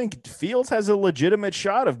flop, I think Fields has a legitimate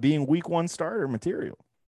shot of being week one starter material.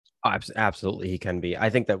 Absolutely, he can be. I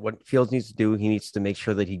think that what Fields needs to do, he needs to make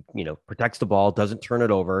sure that he, protects the ball, doesn't turn it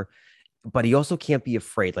over, but he also can't be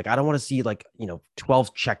afraid. Like, I don't want to see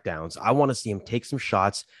 12 checkdowns. I want to see him take some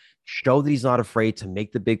shots, show that he's not afraid to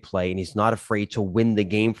make the big play, and he's not afraid to win the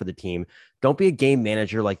game for the team. Don't be a game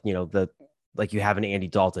manager like you have in Andy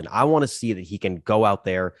Dalton. I want to see that he can go out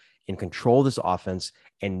there and control this offense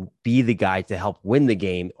and be the guy to help win the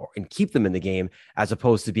game and keep them in the game, as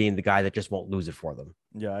opposed to being the guy that just won't lose it for them.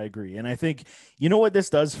 Yeah, I agree. And I think, what this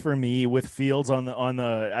does for me with Fields on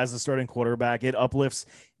the as the starting quarterback, it uplifts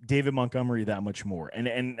David Montgomery that much more. And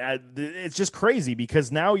it's just crazy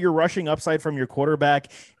because now you're rushing upside from your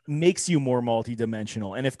quarterback makes you more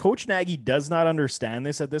multidimensional. And if Coach Nagy does not understand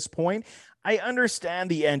this at this point, I understand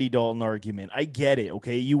the Andy Dalton argument. I get it.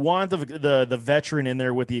 Okay. You want the veteran in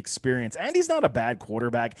there with the experience. Andy's not a bad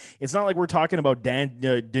quarterback. It's not like we're talking about Dan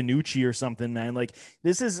DiNucci or something, man. Like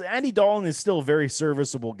Andy Dalton is still a very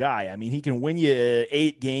serviceable guy. I mean, he can win you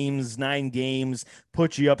 8 games, 9 games,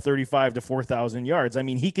 put you up 35 to 4,000 yards. I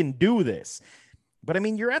mean, he can do this. But I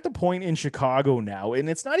mean, you're at the point in Chicago now, and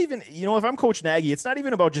it's not even, if I'm Coach Nagy, it's not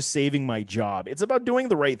even about just saving my job. It's about doing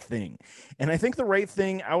the right thing. And I think the right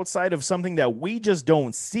thing outside of something that we just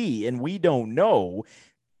don't see and we don't know,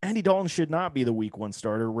 Andy Dalton should not be the week one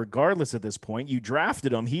starter, regardless at this point. You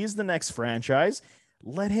drafted him. He's the next franchise.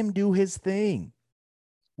 Let him do his thing.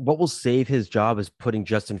 What will save his job is putting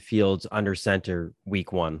Justin Fields under center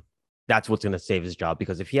week one. That's what's going to save his job,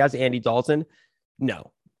 because if he has Andy Dalton,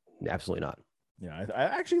 no, absolutely not. Yeah, I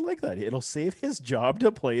actually like that. It'll save his job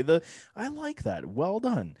to play I like that. Well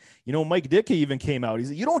done. Mike Ditka even came out. He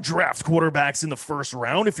said, you don't draft quarterbacks in the first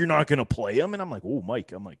round if you're not going to play them. And I'm like, oh,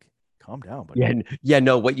 Mike. I'm like, calm down. Buddy. Yeah.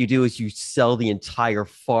 No, what you do is you sell the entire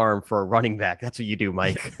farm for a running back. That's what you do,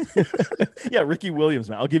 Mike. Yeah, Ricky Williams,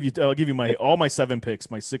 man. I'll give you all my 7 picks,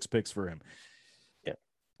 my 6 picks for him.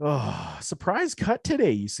 Oh, surprise cut today.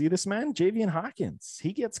 You see this, man? Javian Hawkins.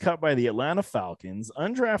 He gets cut by the Atlanta Falcons,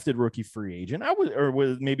 undrafted rookie free agent.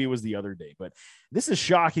 Maybe it was the other day, but this is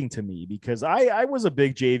shocking to me because I was a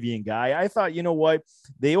big Javian guy. I thought, you know what?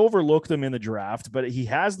 They overlooked him in the draft, but he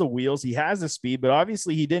has the wheels, he has the speed, but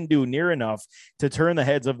obviously he didn't do near enough to turn the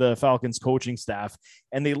heads of the Falcons coaching staff.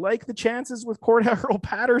 And they like the chances with Cordero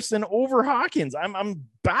Patterson over Hawkins. I'm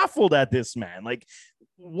baffled at this, man. Like,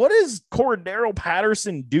 what does Cordero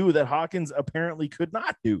Patterson do that Hawkins apparently could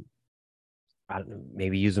not do? I don't know,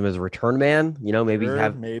 maybe use him as a return man, maybe sure,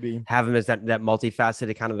 have him as that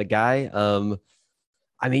multifaceted kind of a guy.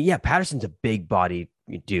 I mean, yeah, Patterson's a big body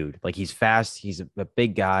dude. Like, he's fast. He's a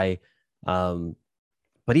big guy.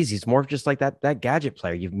 But he's more of just like that gadget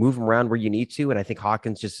player. You move him around where you need to. And I think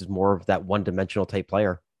Hawkins just is more of that one-dimensional type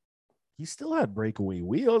player. He still had breakaway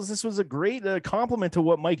wheels. This was a great compliment to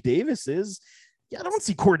what Mike Davis is. Yeah, I don't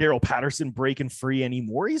see Cordero Patterson breaking free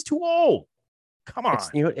anymore. He's too old. Come on.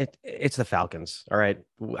 It's the Falcons. All right.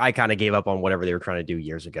 I kind of gave up on whatever they were trying to do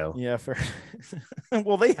years ago. Yeah, fair.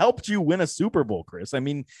 Well, they helped you win a Super Bowl, Chris. I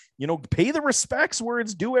mean, pay the respects where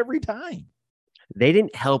it's due every time. They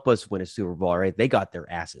didn't help us win a Super Bowl, right? They got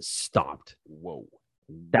their asses stomped. Whoa.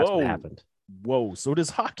 That's what happened. Whoa. So does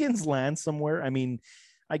Hawkins land somewhere? I mean,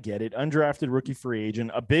 I get it. Undrafted rookie free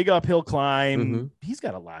agent, a big uphill climb. Mm-hmm. He's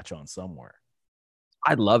got to latch on somewhere.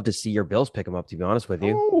 I'd love to see your Bills pick him up, to be honest with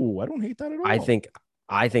you. Oh, I don't hate that at all.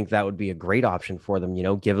 I think that would be a great option for them.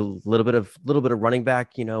 Give a little bit of running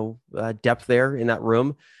back, depth there in that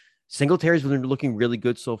room. Singletary's been looking really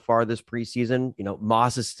good so far this preseason.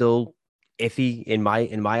 Moss is still iffy in my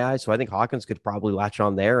eyes, so I think Hawkins could probably latch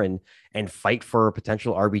on there and fight for a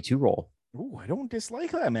potential RB2 role. Oh, I don't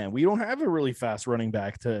dislike that, man. We don't have a really fast running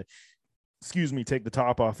back to, take the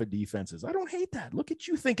top off of defenses. I don't hate that. Look at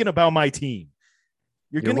you thinking about my team.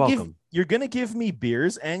 You're gonna give me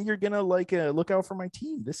beers, and you're gonna look out for my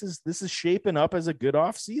team. This is shaping up as a good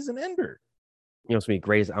off-season ender. What's gonna be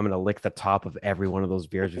great is I'm gonna lick the top of every one of those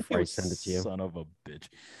beers before I send it to you. Son of a bitch.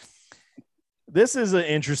 This is an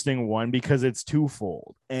interesting one because it's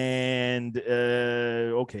twofold. And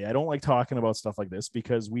okay, I don't like talking about stuff like this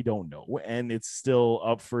because we don't know, and it's still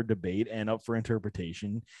up for debate and up for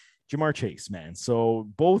interpretation. Ja'Marr Chase, man. So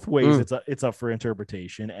both ways, it's up for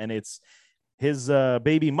interpretation, and it's his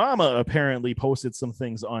baby mama apparently posted some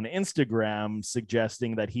things on Instagram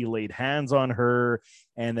suggesting that he laid hands on her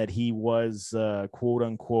and that he was quote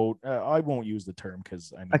unquote, I won't use the term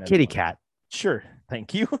because I mean, A kitty cat. Sure.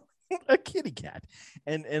 Thank you. A kitty cat.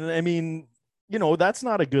 And I mean, you know, that's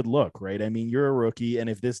not a good look, right? I mean, you're a rookie. And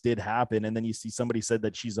if this did happen, and then you see somebody said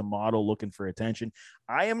that she's a model looking for attention,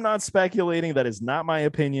 I am not speculating. That is not my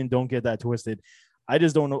opinion. Don't get that twisted. I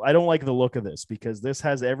just don't know. I don't like the look of this because this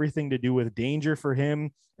has everything to do with danger for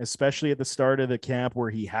him, especially at the start of the camp where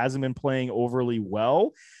he hasn't been playing overly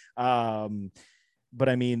well. But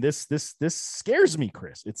I mean, this scares me,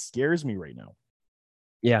 Chris. It scares me right now.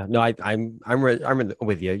 Yeah, no, I'm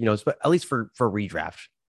with you. You know, at least for redraft.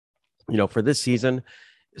 You know, for this season,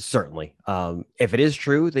 certainly. If it is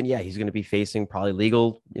true, then yeah, he's going to be facing probably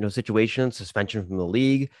legal, you know, situations, suspension from the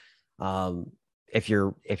league. If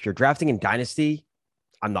you're drafting in Dynasty,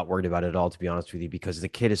 I'm not worried about it at all, to be honest with you, because the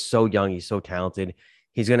kid is so young. He's so talented.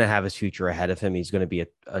 He's going to have his future ahead of him. He's going to be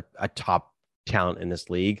a top talent in this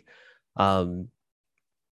league. And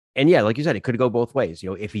yeah, like you said, it could go both ways. You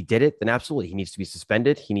know, if he did it, then absolutely he needs to be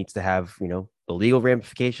suspended. He needs to have, you know, the legal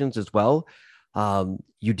ramifications as well.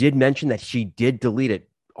 You did mention that she did delete it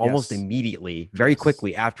almost immediately, very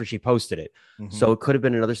quickly after she posted it. Mm-hmm. So it could have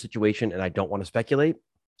been another situation, and I don't want to speculate,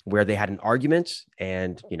 where they had an argument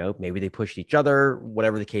and, you know, maybe they pushed each other,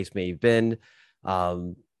 whatever the case may have been,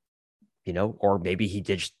 you know, or maybe he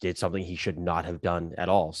did something he should not have done at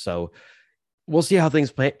all. So we'll see how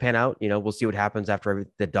things pan out. You know, we'll see what happens after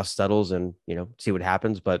the dust settles and, you know, see what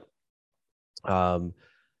happens. But,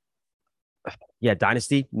 yeah,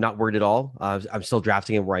 Dynasty, not worried at all. I'm still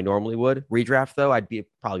drafting him where I normally would. Redraft, though, I'd be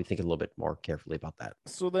probably thinking a little bit more carefully about that.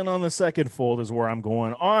 So then on the second fold is where I'm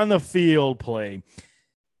going on the field play.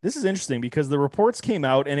 This is interesting because the reports came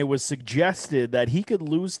out and it was suggested that he could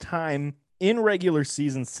lose time in regular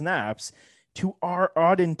season snaps to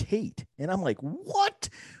Auden Tate. And I'm like, what?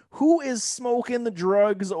 Who is smoking the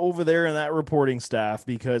drugs over there in that reporting staff?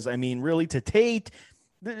 Because, I mean, really, to Tate,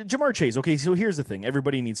 Ja'Marr Chase, okay, so here's the thing.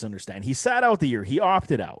 Everybody needs to understand. He sat out the year. He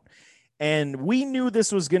opted out. And we knew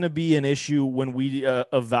this was going to be an issue when we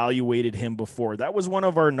evaluated him before. That was one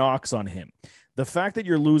of our knocks on him. The fact that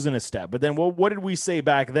you're losing a step. But then, well, what did we say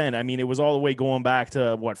back then? I mean, it was all the way going back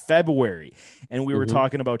to, February. And we were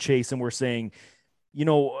talking about Chase, and we're saying, you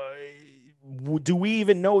know, do we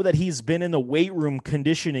even know that he's been in the weight room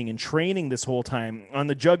conditioning and training this whole time on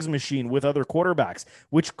the jugs machine with other quarterbacks,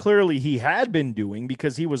 which clearly he had been doing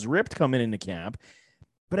because he was ripped coming into camp.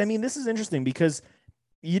 But, I mean, this is interesting because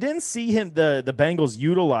you didn't see him, the Bengals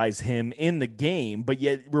utilize him in the game, but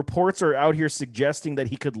yet reports are out here suggesting that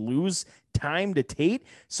he could lose time to Tate.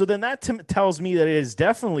 So then that tells me that it is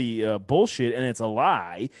definitely bullshit and it's a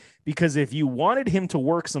lie, because if you wanted him to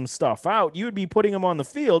work some stuff out, you would be putting him on the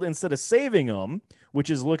field instead of saving him,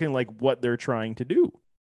 which is looking like what they're trying to do.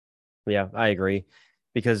 Yeah, I agree,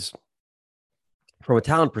 because from a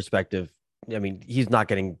talent perspective, I mean, he's not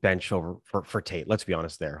getting benched over for Tate. Let's be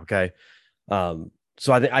honest there. Okay.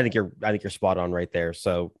 So I think you're spot on right there.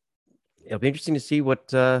 So it'll be interesting to see what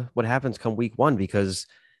happens come week 1, because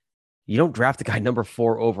you don't draft a guy number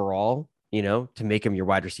 4 overall, you know, to make him your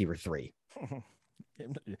wide receiver 3.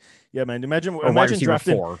 Yeah, man. Imagine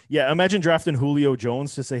drafting 4. Yeah, imagine drafting Julio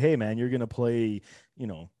Jones to say, hey, man, you're gonna play, you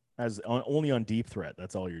know, only on deep threat.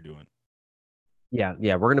 That's all you're doing.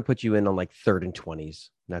 Yeah, we're gonna put you in on like 3rd and 20s.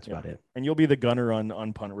 That's about it. And you'll be the gunner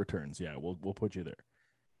on punt returns. Yeah, we'll put you there.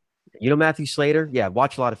 You know, Matthew Slater? Yeah,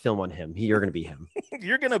 watch a lot of film on him. You're going to be him.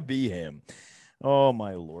 You're going to be him. Oh,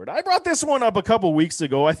 my Lord. I brought this one up a couple weeks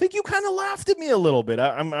ago. I think you kind of laughed at me a little bit.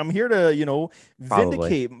 I'm here to, you know,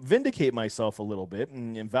 vindicate myself a little bit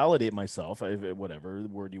and validate myself, whatever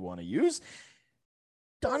word you want to use.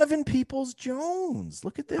 Donovan Peoples-Jones.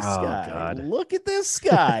 Look at this guy. God. Look at this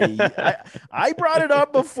guy. I brought it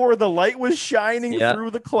up before the light was shining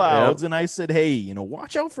through the clouds, and I said, hey, you know,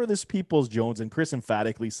 watch out for this Peoples-Jones. And Chris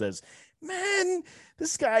emphatically says, man,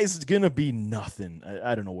 this guy's going to be nothing.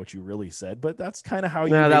 I don't know what you really said, but that's kind of how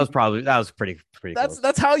you... that was pretty close.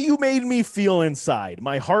 That's how you made me feel inside.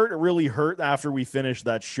 My heart really hurt after we finished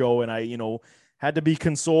that show, and I, you know, had to be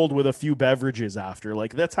consoled with a few beverages after.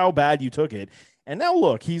 Like, that's how bad you took it. And now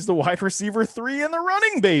look, he's the wide receiver 3 in the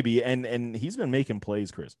running, baby. And he's been making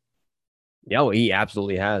plays, Chris. Yeah, well, he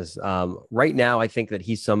absolutely has. Right now, I think that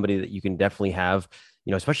he's somebody that you can definitely have,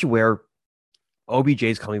 you know, especially where OBJ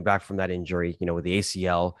is coming back from that injury, you know, with the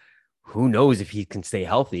ACL. Who knows if he can stay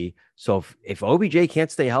healthy? So if OBJ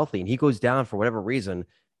can't stay healthy and he goes down for whatever reason,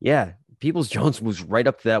 yeah, Peoples-Jones moves right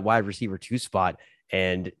up to that wide receiver 2 spot.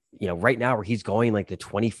 And, you know, right now where he's going like the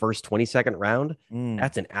 21st, 22nd round,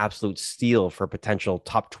 that's an absolute steal for potential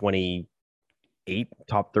top 20 8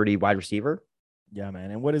 top 30 wide receiver. Yeah,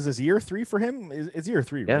 man. And what is this, year 3 for him? It's year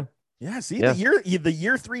 3, right? Yeah. Yeah. See, Yeah. the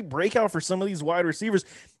year 3 breakout for some of these wide receivers.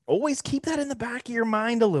 Always keep that in the back of your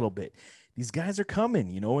mind a little bit. These guys are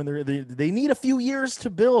coming, and they need a few years to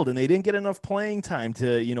build, and they didn't get enough playing time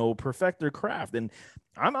to, perfect their craft. And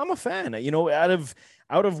I'm a fan.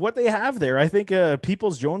 Out of what they have there, I think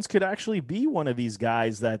Peoples Jones could actually be one of these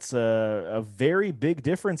guys that's a very big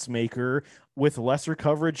difference maker with lesser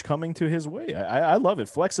coverage coming to his way. I love it.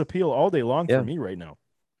 Flex appeal all day long for me right now.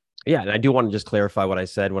 Yeah, and I do want to just clarify what I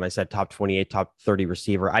said when I said top 28, top 30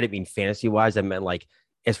 receiver. I didn't mean fantasy wise. I meant like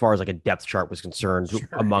as far as like a depth chart was concerned,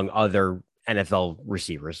 among other NFL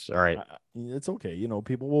receivers. All right. It's okay.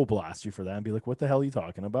 People will blast you for that and be like, what the hell are you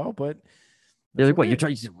talking about? But they're like, what you're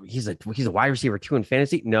trying? He's a wide receiver 2 in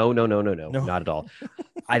fantasy. No, not at all.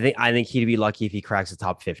 I think he'd be lucky if he cracks the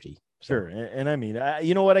top 50. Sure. And I mean,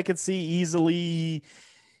 you know what? I could see easily,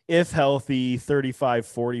 if healthy, 35,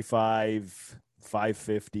 45,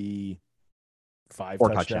 550, 5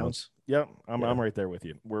 touchdowns. Yep. I'm right there with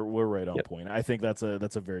you. We're right on point. I think that's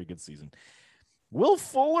a very good season. Will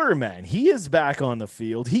Fuller, man, he is back on the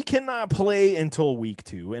field. He cannot play until week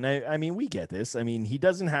 2. And I mean, we get this. I mean, he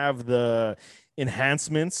doesn't have the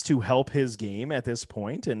enhancements to help his game at this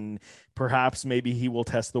point, and perhaps maybe he will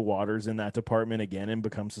test the waters in that department again and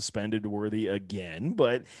become suspended worthy again.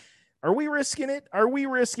 But are we risking it? Are we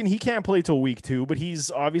risking he can't play till week 2, but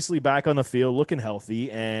he's obviously back on the field looking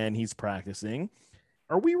healthy and he's practicing.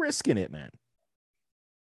 Are we risking it, man?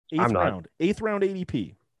 Eighth round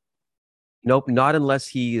ADP. Nope, not unless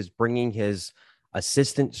he is bringing his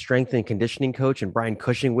assistant strength and conditioning coach and Brian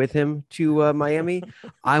Cushing with him to Miami.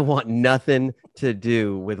 I want nothing to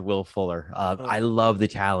do with Will Fuller. I love the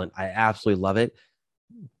talent. I absolutely love it.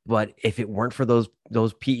 But if it weren't for those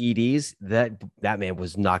PEDs, that man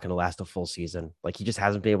was not going to last a full season. Like, he just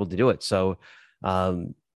hasn't been able to do it. So, there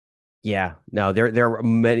are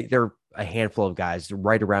many. There are a handful of guys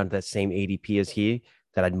right around that same ADP as he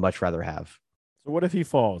that I'd much rather have. So what if he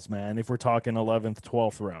falls, man? If we're talking 11th,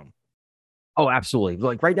 12th round? Oh, absolutely.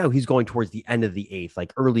 Like right now, he's going towards the end of the 8th,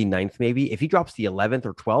 like early 9th, maybe. If he drops the 11th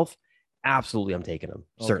or 12th, absolutely, I'm taking him.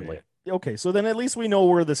 Okay. Certainly. Okay, so then at least we know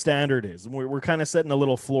where the standard is. We're kind of setting a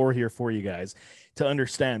little floor here for you guys to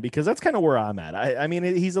understand, because that's kind of where I'm at. I mean,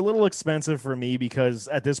 he's a little expensive for me because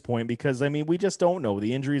at this point, because I mean, we just don't know.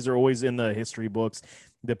 The injuries are always in the history books,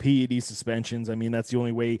 the PED suspensions. I mean, that's the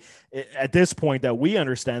only way at this point that we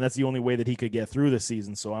understand. That's the only way that he could get through the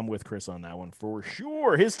season. So I'm with Chris on that one for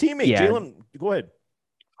sure. His teammate, Jalen, go ahead.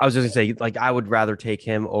 I was just gonna say, like, I would rather take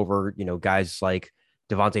him over, guys like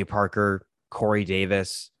Devontae Parker, Corey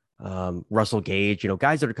Davis, Russell Gage,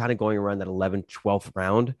 guys that are kind of going around that 11th, 12th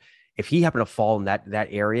round. If he happened to fall in that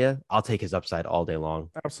area, I'll take his upside all day long.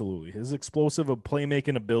 Absolutely. His explosive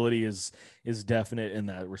playmaking ability is definite in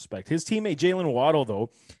that respect. His teammate, Jalen Waddle,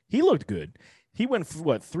 though, he looked good. He went,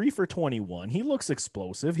 3 for 21. He looks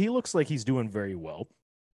explosive. He looks like he's doing very well.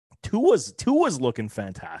 Tua's looking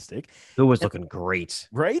fantastic. Tua's looking great,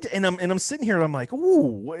 right? And I'm sitting here and I'm like,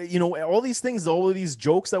 ooh, all these things, all of these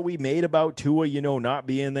jokes that we made about Tua, not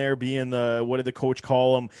being there, being the, what did the coach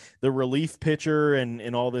call him, the relief pitcher,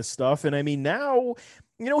 and all this stuff. And I mean, now,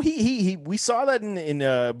 we saw that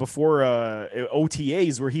in before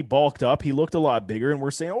OTAs where he bulked up, he looked a lot bigger, and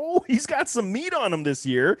we're saying, oh, he's got some meat on him this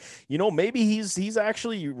year. Maybe he's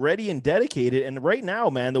actually ready and dedicated. And right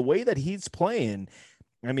now, man, the way that he's playing,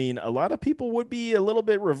 I mean, a lot of people would be a little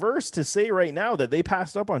bit reversed to say right now that they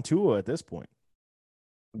passed up on Tua at this point.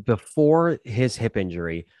 Before his hip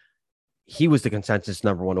injury, he was the consensus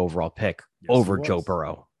number 1 overall pick over Joe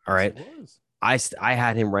Burrow. All right. I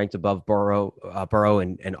had him ranked above Burrow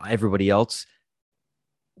and everybody else.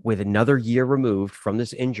 With another year removed from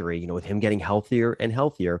this injury, with him getting healthier and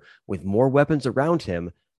healthier, with more weapons around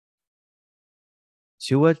him,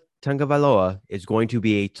 Tua Tagovailoa is going to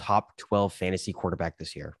be a top 12 fantasy quarterback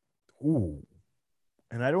this year. Ooh.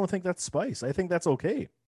 And I don't think that's spice. I think that's okay.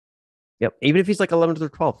 Yep. Even if he's like 11th or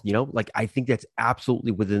 12th, I think that's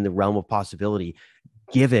absolutely within the realm of possibility,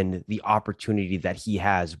 given the opportunity that he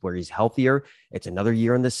has where he's healthier. It's another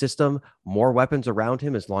year in the system, more weapons around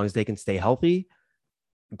him as long as they can stay healthy.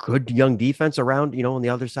 Good young defense around, on the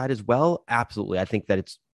other side as well. Absolutely. I think that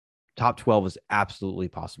it's top 12 is absolutely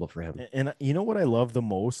possible for him. And you know what I love the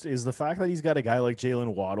most is the fact that he's got a guy like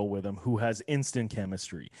Jalen Waddle with him who has instant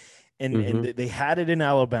chemistry. And they had it in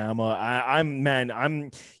Alabama.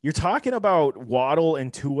 You're talking about Waddle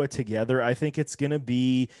and Tua together. I think it's going to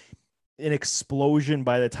be an explosion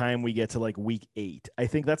by the time we get to like week 8. I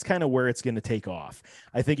think that's kind of where it's going to take off.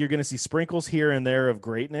 I think you're going to see sprinkles here and there of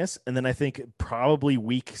greatness. And then I think probably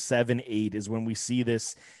week 7, 8 is when we see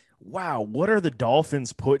this wow, what are the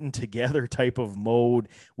Dolphins putting together type of mode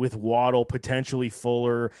with Waddle, potentially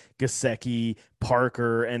Fuller, Gasecki,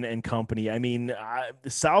 Parker, and company? I mean,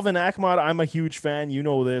 Salvin Ahmad, I'm a huge fan. You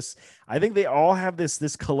know this. I think they all have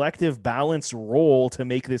this collective balance role to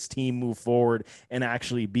make this team move forward and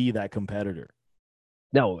actually be that competitor.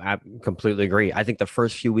 No, I completely agree. I think the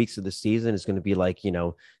first few weeks of the season is going to be like, it's going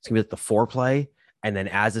to be like the foreplay. And then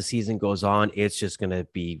as the season goes on, it's just going to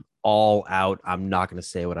be all out. I'm not going to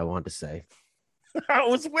say what I want to say. I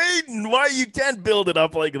was waiting. Why you can't build it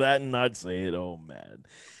up like that and not say it? Oh man,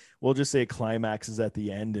 we'll just say climax is at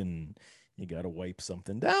the end and you got to wipe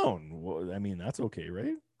something down. Well, I mean, that's okay,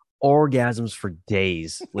 right? Orgasms for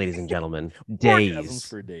days, ladies and gentlemen. Orgasms Days.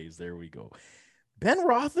 for days. There we go. Ben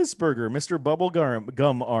Roethlisberger, Mr.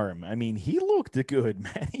 Gum Arm. I mean, he looked good,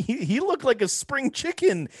 man. He looked like a spring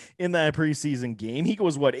chicken in that preseason game. He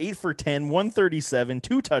goes, what, 8 for 10, 137,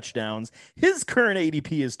 2 touchdowns. His current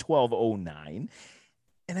ADP is 1209.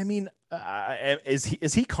 And I mean,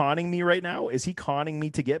 is he conning me right now? Is he conning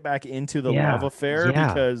me to get back into the love Yeah. affair? Yeah.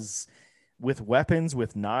 Because with weapons,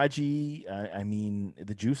 with Najee, I mean,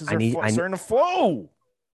 the juices I are need, I, starting to flow.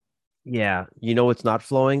 yeah. It's not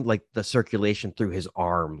flowing like the circulation through his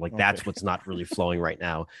arm. Like that's what's not really flowing right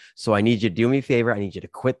now. So I need you to do me a favor. I need you to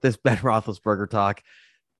quit this Ben Roethlisberger talk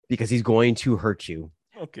because he's going to hurt you.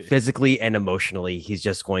 Okay. Physically and emotionally. He's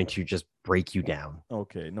just going to just break you down.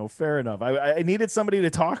 Okay, no, fair enough. I needed somebody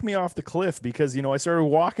to talk me off the cliff because, I started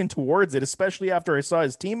walking towards it, especially after I saw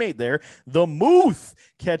his teammate there, the Muth,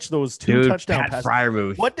 catch those 2 touchdown Pat passes.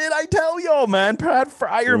 Freiermuth. What did I tell y'all, man? Pat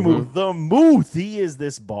Freiermuth, the Muth. He is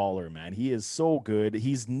this baller, man. He is so good.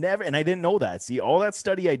 He's never, and I didn't know that. See, all that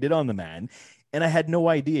study I did on the man, and I had no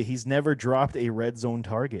idea he's never dropped a red zone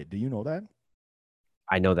target. Do you know that?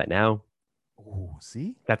 I know that now. Oh,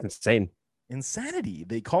 see? That's insane. Insanity.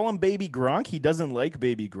 They call him Baby Gronk. He doesn't like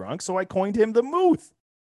Baby Gronk, so I coined him the Muth.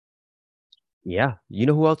 Yeah. You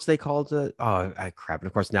know who else they called? Crap. And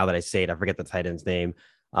of course, now that I say it, I forget the tight end's name.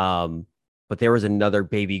 But there was another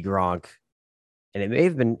Baby Gronk, and it may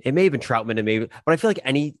have been Troutman, but I feel like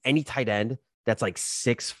any tight end that's like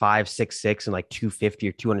 6'5", 6'6", and like 250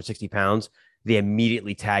 or 260 pounds, they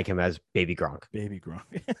immediately tag him as Baby Gronk. Baby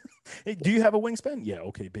Gronk. Hey, do you have a wingspan? Yeah,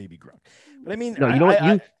 okay, Baby Gronk. But I mean, no, you know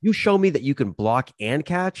what? You show me that you can block and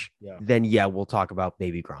catch, then we'll talk about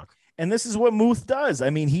Baby Gronk. And this is what Muth does.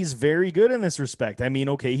 I mean, he's very good in this respect. I mean,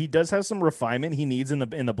 okay, he does have some refinement he needs in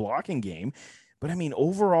the blocking game. But I mean,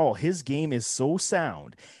 overall, his game is so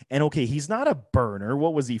sound. And okay, he's not a burner.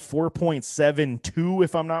 What was he? 4.72,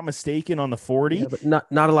 if I'm not mistaken, on the 40. Yeah, but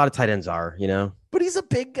not a lot of tight ends are, But he's a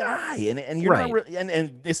big guy, and you're not really,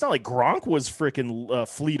 and it's not like Gronk was freaking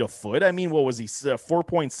fleet of foot. I mean, what was he?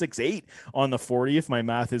 4.68 on the 40, if my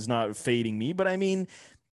math is not fading me. But I mean,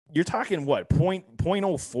 you're talking what,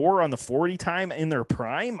 0.04 on the 40 time in their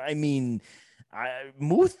prime? I mean,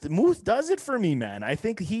 Muth does it for me, man. I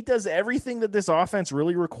think he does everything that this offense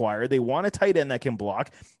really required. They want a tight end that can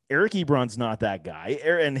block. Eric Ebron's not that guy,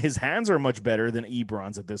 and his hands are much better than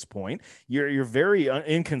Ebron's at this point. You're very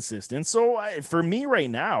inconsistent. So for me right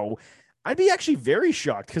now, I'd be actually very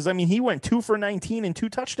shocked because, I mean, he went 2 for 19 and 2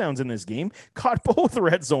 touchdowns in this game, caught both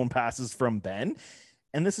red zone passes from Ben.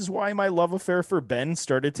 And this is why my love affair for Ben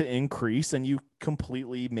started to increase, and you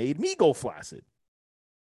completely made me go flaccid.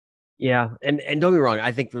 Yeah, and don't be wrong.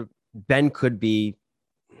 I think Ben could be.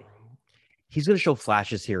 He's going to show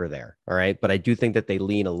flashes here or there, all right. But I do think that they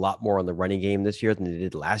lean a lot more on the running game this year than they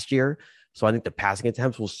did last year. So I think the passing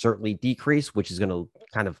attempts will certainly decrease, which is going to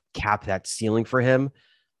kind of cap that ceiling for him.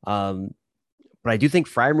 But I do think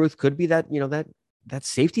Freiermuth could be that that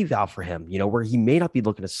safety valve for him. Where he may not be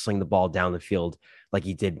looking to sling the ball down the field like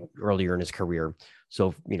he did earlier in his career.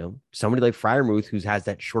 So somebody like Freiermuth who has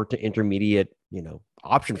that short to intermediate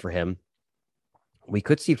option for him, we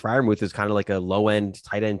could see Freiermuth as kind of like a low end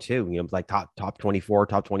tight end too, like top 24,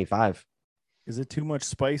 top 25. Is it too much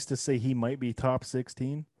spice to say he might be top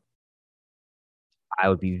 16? I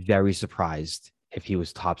would be very surprised if he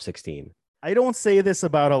was top 16. I don't say this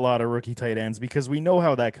about a lot of rookie tight ends because we know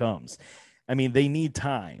how that comes. I mean, they need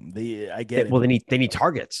time. I get it. Well, they need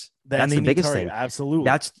targets. That's the biggest thing. Absolutely.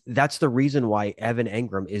 That's the reason why Evan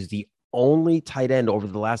Engram is the only tight end over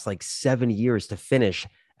the last like 7 years to finish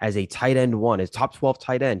as a tight end one, his top 12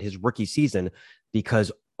 tight end, his rookie season,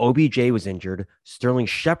 because OBJ was injured. Sterling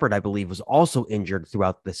Shepard, I believe, was also injured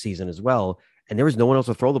throughout the season as well. And there was no one else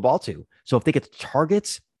to throw the ball to. So if they get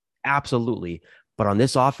targets, absolutely. But on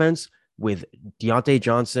this offense with Deontay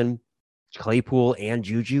Johnson, Claypool, and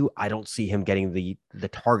Juju, I don't see him getting the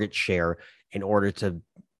target share in order to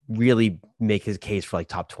really make his case for like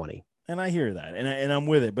top 20. And I hear that, and I'm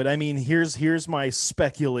with it. But I mean, here's my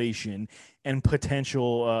speculation and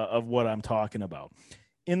potential of what I'm talking about.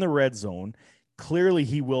 In the red zone, clearly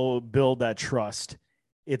he will build that trust.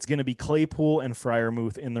 It's going to be Claypool and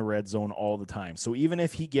Freiermuth in the red zone all the time. So even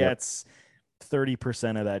if he gets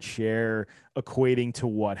 30% of that share, equating to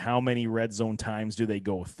what? How many red zone times do they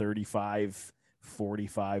go? 35,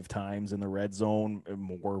 45 times in the red zone,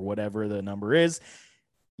 or whatever the number is.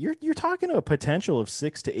 You're talking to a potential of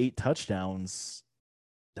 6 to 8 touchdowns.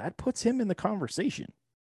 That puts him in the conversation.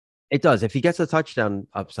 It does. If he gets a touchdown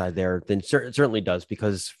upside there, then it certainly does,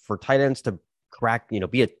 because for tight ends to crack,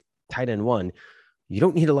 be a tight end one, you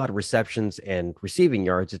don't need a lot of receptions and receiving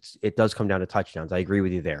yards. It does come down to touchdowns. I agree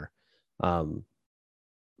with you there.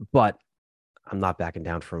 But I'm not backing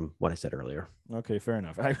down from what I said earlier. Okay, fair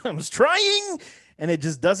enough. I was trying and it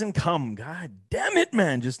just doesn't come. God damn it,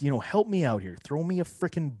 man. Just, help me out here. Throw me a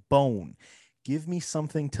freaking bone. Give me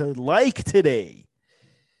something to like today.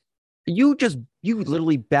 You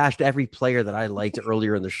literally bashed every player that I liked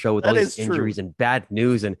earlier in the show with all these injuries and bad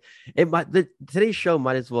news. And today's show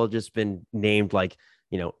might as well just been named like,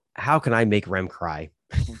 how can I make Rem cry?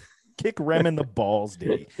 Kick Rem in the balls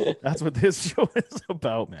day. That's what this show is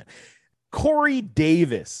about, man. Corey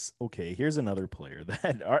Davis. Okay, here's another player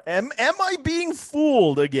that am I being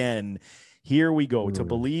fooled again? Here we go. To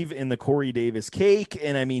believe in the Corey Davis cake.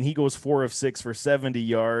 And I mean, he goes 4 of 6 for 70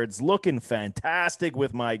 yards, looking fantastic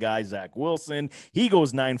with my guy, Zach Wilson. He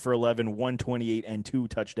goes 9 for 11, 128 and 2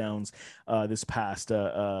 touchdowns this past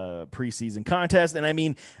preseason contest. And I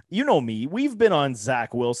mean, you know me, we've been on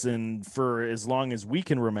Zach Wilson for as long as we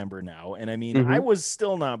can remember now. And I mean, I was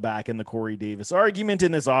still not back in the Corey Davis argument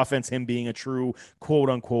in this offense, him being a true quote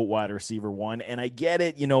unquote wide receiver one. And I get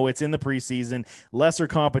it. It's in the preseason, lesser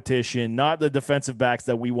competition, not the defensive backs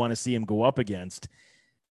that we want to see him go up against.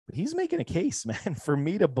 But he's making a case, man, for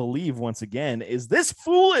me to believe once again. Is this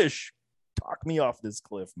foolish? Talk me off this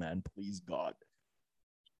cliff, man. Please, God.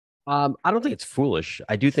 I don't think it's foolish.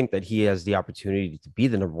 I do think that he has the opportunity to be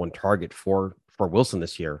the number one target for Wilson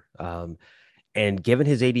this year. And given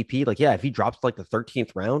his ADP, if he drops like the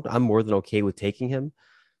 13th round, I'm more than okay with taking him.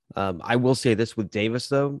 I will say this with Davis,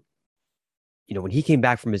 though. When he came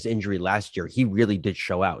back from his injury last year, he really did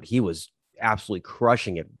show out. He was absolutely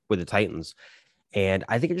crushing it with the Titans. And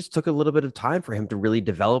I think it just took a little bit of time for him to really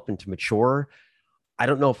develop and to mature. I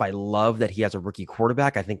don't know if I love that he has a rookie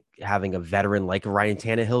quarterback. I think having a veteran like Ryan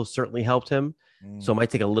Tannehill certainly helped him. So it might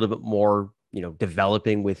take a little bit more,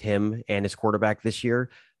 developing with him and his quarterback this year.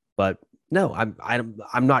 But no,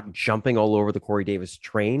 I'm not jumping all over the Corey Davis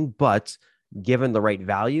train, but given the right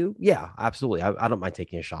value, yeah, absolutely. I don't mind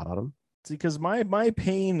taking a shot on him. Because my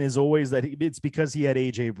pain is always that it's because he had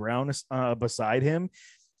AJ Brown beside him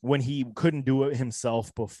when he couldn't do it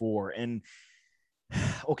himself before. And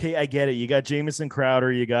okay, I get it. You got Jamison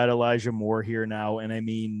Crowder, you got Elijah Moore here now. And I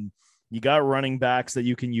mean, you got running backs that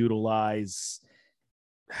you can utilize.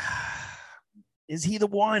 Is he the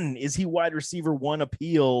one? Is he wide receiver one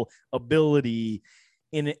ability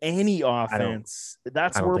in any offense?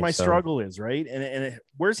 That's where my struggle is, right? And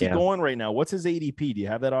where's he going right now? What's his ADP? Do you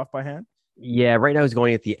have that off by hand? Yeah, right now he's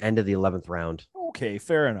going at the end of the 11th round. Okay,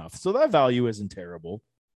 fair enough. So that value isn't terrible.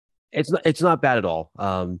 It's not bad at all.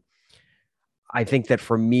 I think that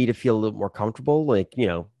for me to feel a little more comfortable, like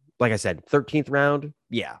I said, 13th round,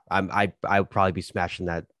 yeah, I would probably be smashing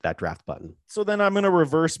that draft button. So then I'm going to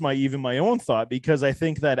reverse my own thought, because I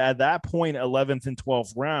think that at that point, 11th and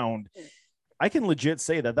 12th round, I can legit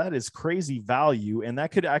say that is crazy value, and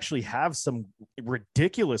that could actually have some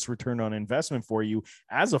ridiculous return on investment for you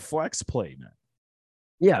as a flex play, man.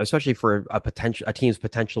 Yeah, especially for a team's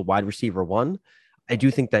potential wide receiver one. I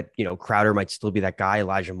do think that, Crowder might still be that guy.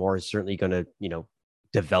 Elijah Moore is certainly going to,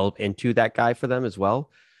 develop into that guy for them as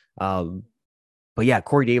well. But yeah,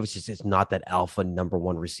 Corey Davis is not that alpha number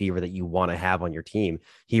one receiver that you want to have on your team.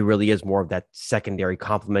 He really is more of that secondary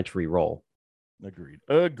complementary role.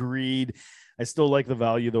 Agreed. I still like the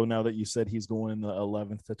value, though, now that you said he's going in the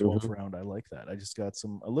 11th to 12th round. I like that. I just got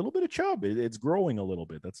a little bit of chub. It's growing a little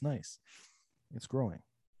bit. That's nice. It's growing.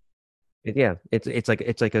 Yeah, it's like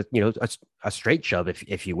a straight chub,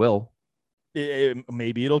 if you will.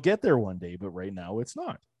 Maybe it'll get there one day, but right now it's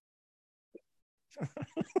not.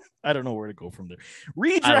 I don't know where to go from there.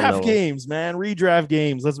 Redraft games, man. Redraft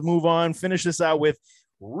games. Let's move on. Finish this out with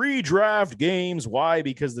redraft games. Why?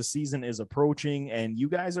 Because the season is approaching and you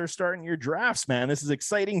guys are starting your drafts, man. This is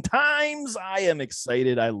exciting times. I am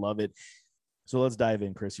excited. I love it. So let's dive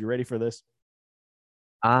in, Chris. You ready for this?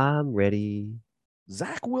 I'm ready.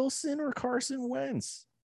 Zach Wilson or Carson Wentz?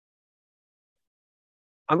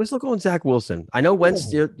 I'm still going Zach Wilson. I know Wentz,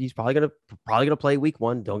 Oh, he's probably gonna play week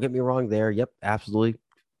one. Don't get me wrong there. Yep, absolutely,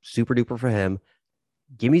 super duper for him.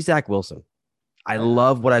 Give me Zach Wilson. I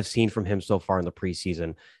love what I've seen from him so far in the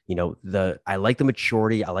preseason. I like the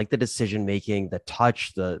maturity, I like the decision making, the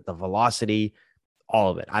touch, the velocity, all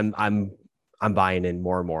of it. I'm buying in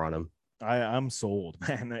more and more on him. I'm sold,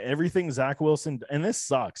 man. Everything Zach Wilson, and this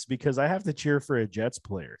sucks because I have to cheer for a Jets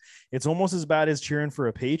player. It's almost as bad as cheering for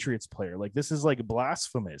a Patriots player. Like, this is like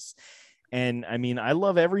blasphemous. And I mean, I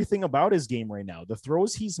love everything about his game right now. The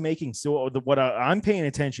throws he's making. So what I'm paying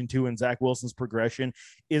attention to in Zach Wilson's progression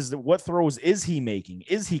is that what throws is he making?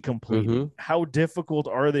 Is he completing? Mm-hmm. How difficult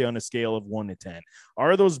are they on a scale of 1 to 10?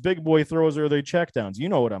 Are those big boy throws or are they checkdowns? You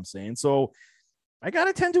know what I'm saying? So I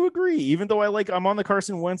gotta tend to agree. Even though I'm on the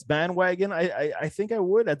Carson Wentz bandwagon, I think I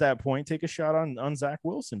would at that point take a shot on Zach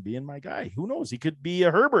Wilson being my guy. Who knows? He could be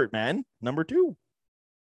a Herbert, man. Number 2.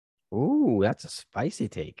 Ooh, that's a spicy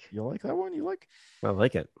take. You like that one? You like I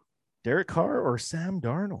like it. Derek Carr or Sam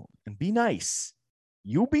Darnold? And be nice.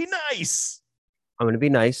 You be nice. I'm going to be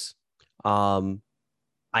nice. I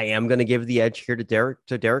am going to give the edge here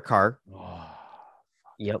to Derek Carr. Oh,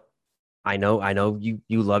 Yep. I know you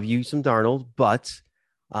love you some Darnold, but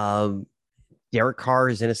Derek Carr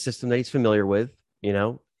is in a system that he's familiar with.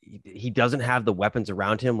 He doesn't have the weapons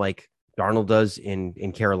around him like Darnold does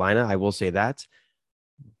in Carolina. I will say that,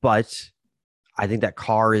 but I think that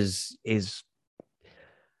Carr is I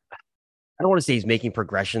don't want to say he's making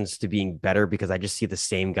progressions to being better because I just see the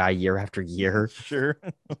same guy year after year. sure.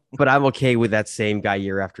 But I'm okay with that same guy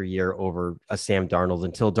year after year over a Sam Darnold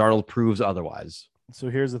until Darnold proves otherwise. So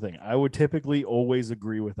here's the thing. I would typically always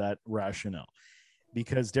agree with that rationale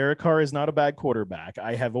because Derek Carr is not a bad quarterback.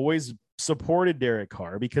 I have always supported Derek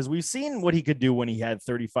Carr because we've seen what he could do when he had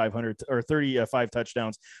 3,500 or 35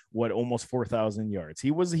 touchdowns, almost 4,000 yards.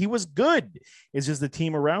 He was good. It's just the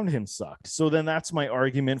team around him sucked. So then that's my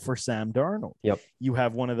argument for Sam Darnold. Yep. You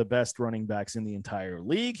have one of the best running backs in the entire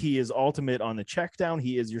league. He is ultimate on the check down.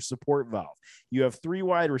 He is your support valve. You have 3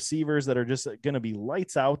 wide receivers that are just going to be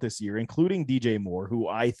lights out this year, including DJ Moore, who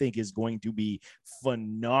I think is going to be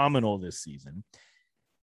phenomenal this season.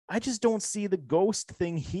 I just don't see the ghost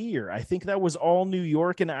thing here. I think that was all New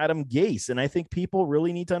York and Adam Gase. And I think people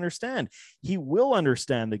really need to understand he will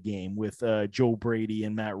understand the game with Joe Brady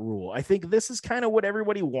and Matt Rule. I think this is kind of what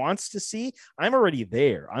everybody wants to see. I'm already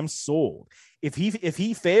there. I'm sold. If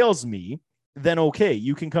he fails me, then okay,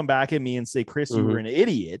 you can come back at me and say, Chris, you were an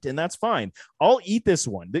idiot, and that's fine. I'll eat this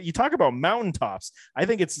one. You talk about mountaintops. I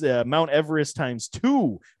think it's Mount Everest times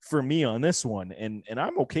 2 for me on this one, and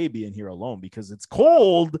I'm okay being here alone because it's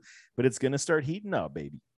cold, but it's gonna start heating up,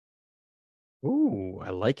 baby. Ooh, I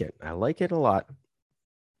like it. I like it a lot.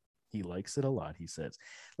 He likes it a lot, he says.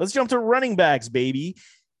 Let's jump to running backs, baby.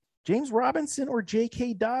 James Robinson or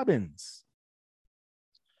J.K. Dobbins?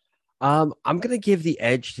 I'm gonna give the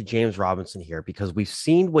edge to James Robinson here because we've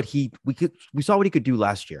seen what we saw what he could do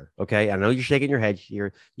last year. Okay, I know you're shaking your head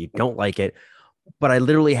here, you don't like it, but I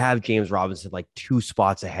literally have James Robinson like 2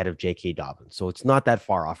 spots ahead of J.K. Dobbins, so it's not that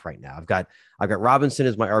far off right now. I've got Robinson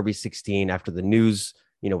as my RB16 after the news,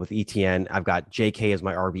 with ETN. I've got J.K. as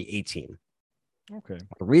my RB18. Okay.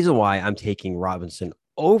 The reason why I'm taking Robinson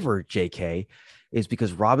over J.K. is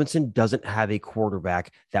because Robinson doesn't have a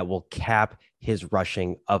quarterback that will cap his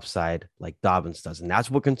rushing upside like Dobbins does. And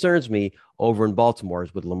that's what concerns me over in Baltimore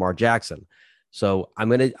is with Lamar Jackson. So I'm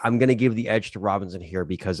gonna give the edge to Robinson here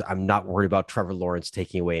because I'm not worried about Trevor Lawrence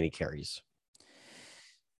taking away any carries.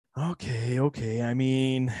 Okay. I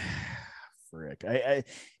mean, frick.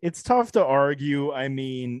 It's tough to argue. I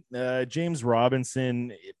mean, James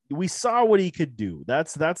Robinson, we saw what he could do.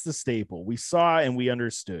 That's the staple. We saw and we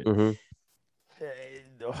understood. Mm-hmm.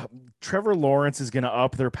 Trevor Lawrence is going to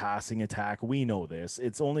up their passing attack. We know this.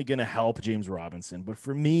 It's only going to help James Robinson. But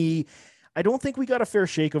for me, I don't think we got a fair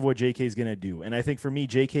shake of what JK is going to do. And I think for me,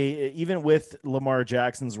 JK, even with Lamar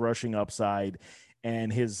Jackson's rushing upside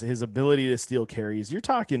and his ability to steal carries, you're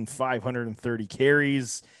talking 530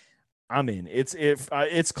 carries. I'm in.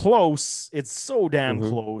 It's close. It's so damn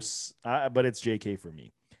close. But it's JK for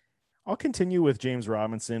me. I'll continue with James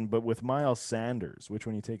Robinson, but with Miles Sanders. Which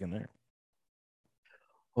one are you taking there?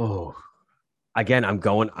 Oh, again, I'm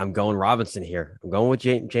going Robinson here. I'm going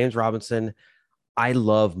with James Robinson. I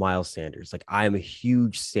love Miles Sanders. Like, I am a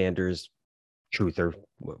huge Sanders truther,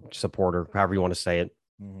 supporter, however you want to say it.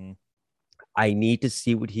 Mm-hmm. I need to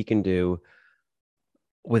see what he can do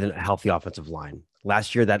with a healthy offensive line.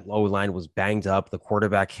 Last year, that O line was banged up. The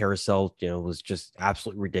quarterback carousel, was just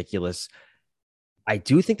absolutely ridiculous. I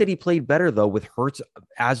do think that he played better though with Hurts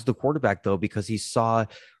as the quarterback though, because he saw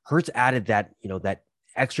Hurts added that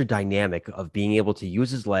extra dynamic of being able to use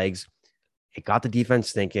his legs. It got the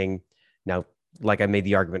defense thinking. Now, like I made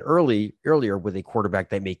the argument earlier with a quarterback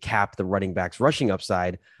that may cap the running back's rushing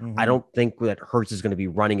upside, I don't think that Hurts is going to be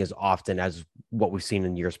running as often as what we've seen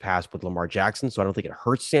in years past with Lamar Jackson. So I don't think it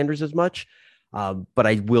hurts Sanders as much. But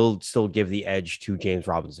I will still give the edge to James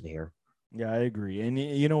Robinson here. Yeah, I agree. And,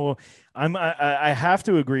 you know, I have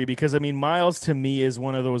to agree because, I mean, Miles to me is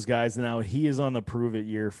one of those guys now. He is on the prove it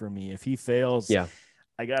year for me. If he fails, Yeah,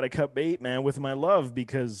 I got to cut bait, man, with my love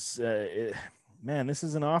because, man, this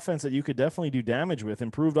is an offense that you could definitely do damage with.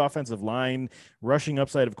 Improved offensive line, rushing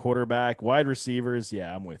upside of quarterback, wide receivers.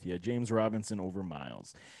 Yeah, I'm with you. James Robinson over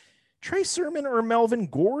Miles. Trey Sermon or Melvin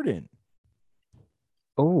Gordon?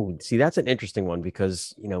 Oh, see, that's an interesting one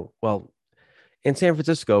because, well, in San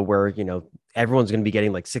Francisco, where, everyone's going to be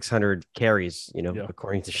getting like 600 carries, Yeah.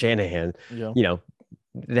 according to Shanahan, Yeah.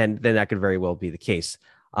 Then that could very well be the case.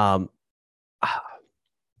 For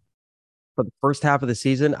the first half of the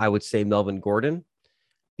season, I would say Melvin Gordon,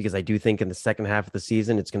 because I do think in the second half of the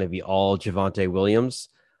season, it's going to be all Javonte Williams.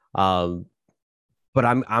 But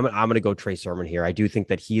I'm going to go Trey Sermon here. I do think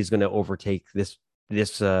that he is going to overtake this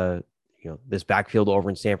backfield over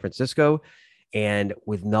in San Francisco. And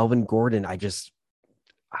with Melvin Gordon,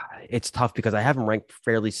 it's tough because I have him ranked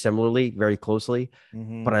fairly similarly, very closely,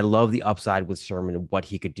 but I love the upside with Sermon and what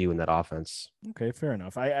he could do in that offense. Okay, fair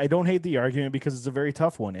enough. I don't hate the argument because it's a very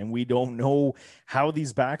tough one, and we don't know how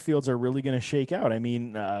these backfields are really going to shake out. I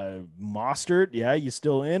mean, Mostert, yeah, you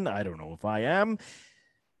still in? I don't know if I am.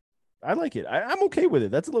 I like it. I'm okay with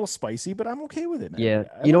it. That's a little spicy, but I'm okay with it, man. Yeah.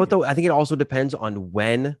 I You know like what, though? I think it also depends on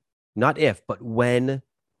when, not if, but when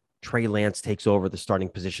Trey Lance takes over the starting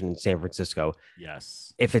position in San Francisco.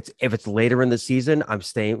 Yes. If it's later in the season, I'm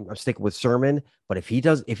sticking with Sermon. But if he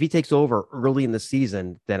takes over early in the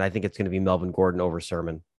season, then I think it's going to be Melvin Gordon over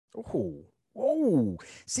Sermon. Oh,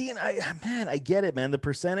 see, and I get it, man. The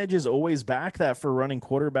percentage is always back that for running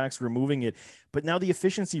quarterbacks, removing it, but now the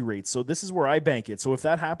efficiency rate. So this is where I bank it. So if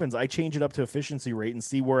that happens, I change it up to efficiency rate and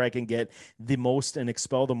see where I can get the most and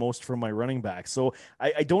expel the most from my running back. So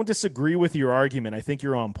I don't disagree with your argument. I think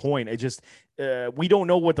you're on point. I just, we don't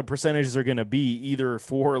know what the percentages are going to be either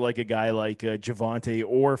for like a guy like Javonte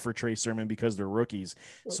or for Trey Sermon because they're rookies.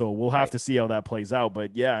 So we'll have to see how that plays out.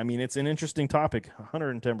 But yeah, I mean, it's an interesting topic,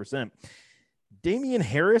 110%. Damian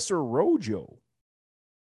Harris or Rojo?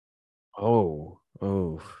 Oh.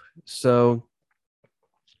 So,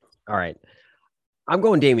 all right. I'm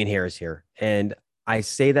going Damian Harris here. And I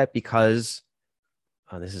say that because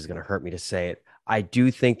this is going to hurt me to say it. I do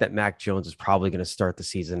think that Mac Jones is probably going to start the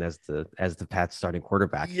season as the Pats starting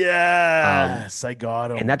quarterback. Yes, I got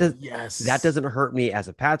him. And that doesn't hurt me as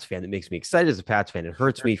a Pats fan. It makes me excited as a Pats fan. It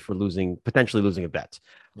hurts me for potentially losing a bet.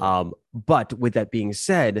 Yeah. But with that being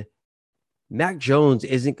said, Mac Jones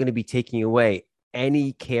isn't going to be taking away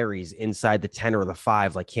any carries inside the 10 or the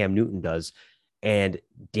 5 like Cam Newton does. And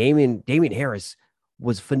Damian Harris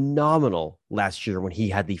was phenomenal last year when he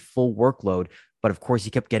had the full workload. But of course,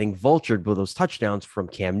 he kept getting vultured with those touchdowns from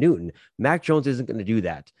Cam Newton. Mac Jones isn't going to do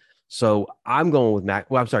that. So I'm going with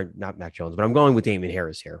not Mac Jones, but I'm going with Damian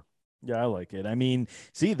Harris here. Yeah, I like it. I mean,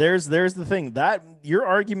 see, there's the thing that your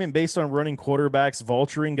argument based on running quarterbacks,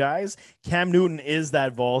 vulturing guys, Cam Newton is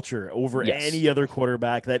that vulture over any other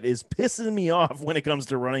quarterback that is pissing me off when it comes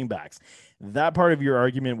to running backs. That part of your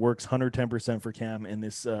argument works 110% for Cam in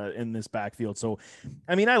this backfield. So,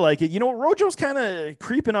 I mean, I like it. You know, Rojo's kind of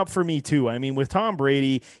creeping up for me too. I mean, with Tom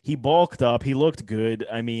Brady, he bulked up. He looked good.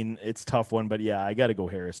 I mean, it's a tough one, but yeah, I got to go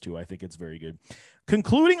Harris too. I think it's very good.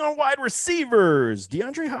 Concluding on wide receivers,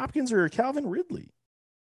 DeAndre Hopkins or Calvin Ridley?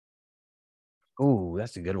 Oh,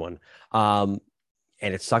 that's a good one. And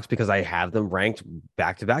it sucks because I have them ranked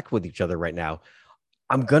back to back with each other right now.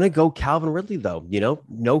 I'm going to go Calvin Ridley, though.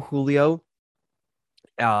 No Julio.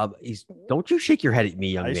 Don't you shake your head at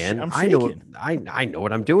me, young man. I know. I know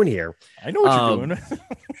what I'm doing here. I know what you're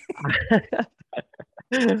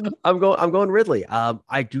doing. I'm going Ridley.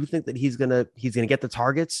 I do think that he's gonna get the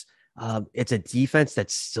targets. It's a defense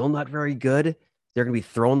that's still not very good. They're going to be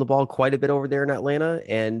throwing the ball quite a bit over there in Atlanta,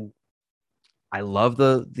 and I love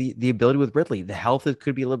the ability with Ridley. The health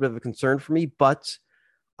could be a little bit of a concern for me, but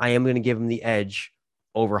I am going to give him the edge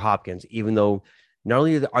over Hopkins, even though not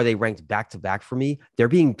only are they ranked back to back for me, they're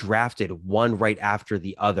being drafted one right after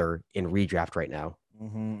the other in redraft right now.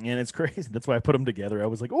 And it's crazy. That's why I put them together. I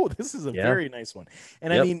was like, oh, this is a very nice one.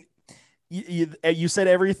 And I mean, You said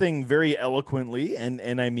everything very eloquently,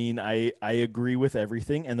 and I mean I agree with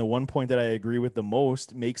everything. And the one point that I agree with the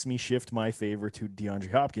most makes me shift my favor to DeAndre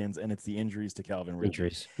Hopkins, and it's the injuries to Calvin Ridley.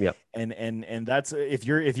 Injuries. Yep. And that's if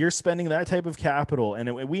you're spending that type of capital,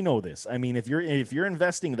 and we know this. I mean, if you're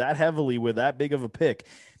investing that heavily with that big of a pick,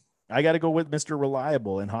 I got to go with Mr.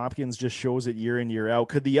 Reliable, and Hopkins just shows it year in, year out.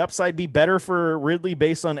 Could the upside be better for Ridley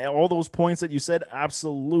based on all those points that you said?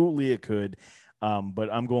 Absolutely, it could.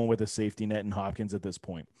 But I'm going with a safety net and Hopkins at this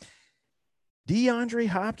point. DeAndre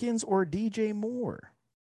Hopkins or DJ Moore?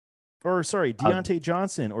 Or sorry, Deontay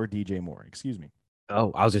Johnson or DJ Moore? Excuse me.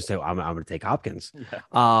 Oh, I was just saying I'm going to take Hopkins.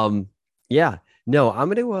 Yeah. Yeah. No, I'm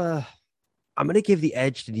going to give the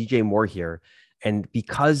edge to DJ Moore here, and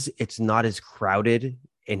because it's not as crowded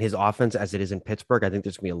in his offense as it is in Pittsburgh, I think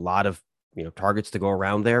there's going to be a lot of targets to go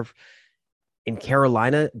around there. In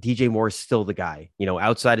Carolina, DJ Moore is still the guy,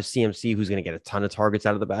 outside of CMC, who's going to get a ton of targets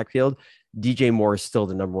out of the backfield. DJ Moore is still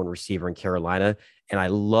the number one receiver in Carolina. And I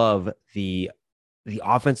love the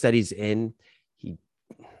offense that he's in. He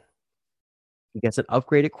gets an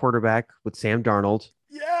upgraded quarterback with Sam Darnold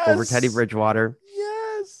over Teddy Bridgewater.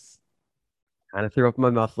 Yes. Kind of threw up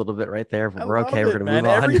my mouth a little bit right there, but we're okay. We're going to move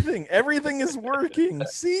on. Everything is working.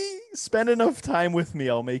 See, spend enough time with me.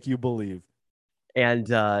 I'll make you believe.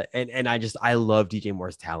 And I love DJ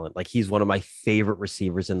Moore's talent. Like, he's one of my favorite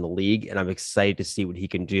receivers in the league, and I'm excited to see what he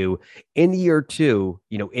can do in year 2,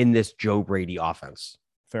 in this Joe Brady offense.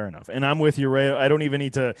 Fair enough. And I'm with you, Ray. I don't even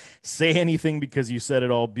need to say anything because you said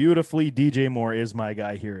it all beautifully. DJ Moore is my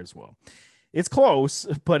guy here as well. It's close,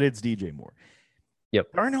 but it's DJ Moore.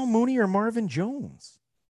 Yep. Darnell Mooney or Marvin Jones?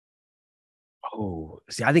 Oh,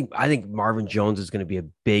 see, I think Marvin Jones is going to be a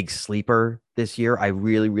big sleeper this year. I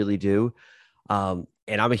really, really do. And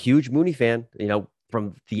I'm a huge Mooney fan.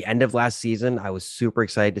 From the end of last season, I was super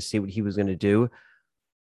excited to see what he was going to do.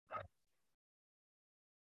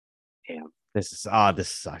 Damn, this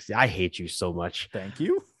sucks. I hate you so much. Thank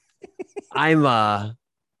you. I'm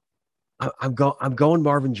going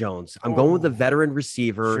Marvin Jones. I'm going with a veteran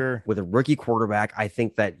receiver with a rookie quarterback. I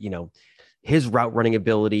think that, his route running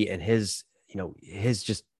ability and his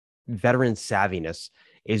just veteran savviness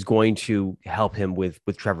is going to help him with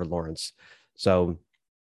Trevor Lawrence. So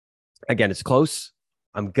again, it's close.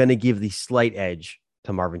 I'm going to give the slight edge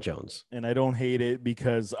to Marvin Jones. And I don't hate it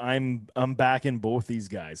because I'm backing both these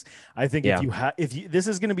guys. I think this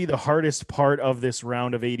is going to be the hardest part of this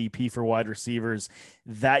round of ADP for wide receivers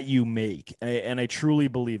that you make. And I truly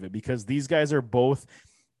believe it because these guys are both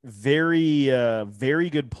very, very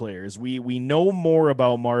good players. We know more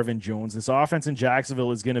about Marvin Jones. This offense in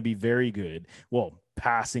Jacksonville is going to be very good. Well,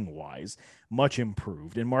 passing wise, much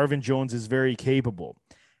improved. And Marvin Jones is very capable.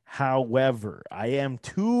 However, I am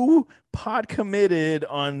too pot committed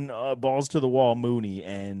on balls to the wall Mooney,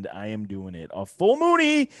 and I am doing it a full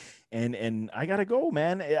Mooney, and I gotta go,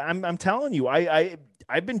 man. I'm telling you,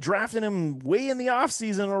 I've been drafting him way in the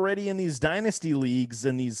offseason already in these dynasty leagues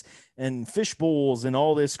and fish bowls and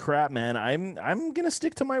all this crap, man. I'm gonna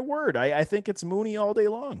stick to my word. I think it's Mooney all day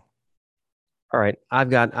long. All right,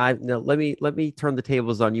 let me turn the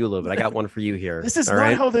tables on you a little bit. I got one for you here. This is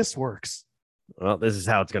not how this works. Well, this is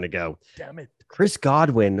how it's going to go. Damn it. Chris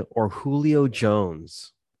Godwin or Julio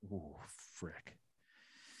Jones? Oh, frick.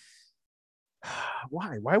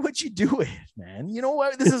 Why? Why would you do it, man? You know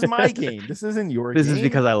what? This is my game. This isn't your game. This is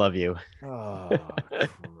because I love you. Oh,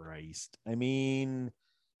 Christ. I mean,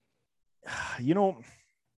 you know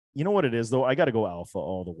what it is, though? I got to go alpha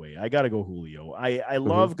all the way. I got to go Julio. I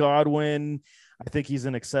love Godwin. I think he's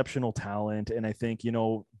an exceptional talent. And I think,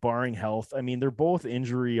 barring health, I mean, they're both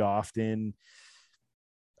injury often.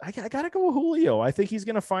 I got to go Julio. I think he's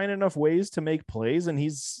going to find enough ways to make plays, and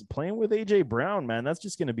he's playing with A.J. Brown, man. That's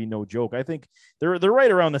just going to be no joke. I think they're right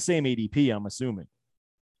around the same ADP, I'm assuming.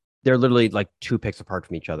 They're literally like 2 picks apart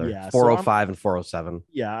from each other, 405 and 407.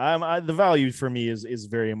 Yeah, the value for me is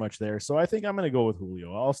very much there. So I think I'm going to go with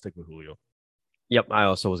Julio. I'll stick with Julio. Yep, I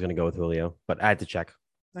also was going to go with Julio, but I had to check.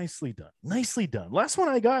 Nicely done. Last one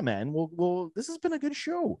I got, man. Well, this has been a good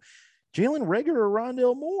show. Jalen Reagor or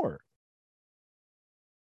Rondale Moore?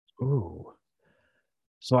 Ooh.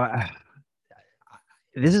 So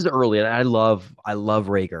this is early, and I love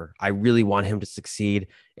Reagor. I really want him to succeed.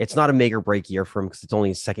 It's not a make or break year for him because it's only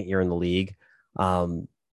his second year in the league. But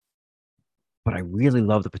I really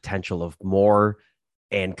love the potential of Moore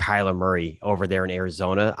and Kyler Murray over there in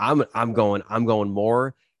Arizona. I'm going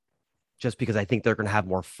Moore just because I think they're going to have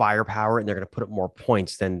more firepower and they're going to put up more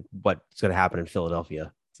points than what's going to happen in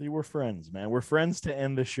Philadelphia. See, we're friends, man. We're friends to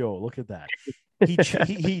end the show. Look at that.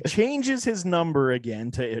 He changes his number again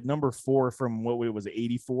to number 4 from what it was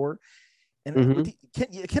 84. And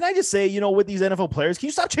Mhm. can I just say, with these NFL players, can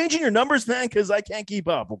you stop changing your numbers, man? Because I can't keep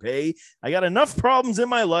up. Okay, I got enough problems in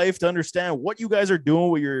my life to understand what you guys are doing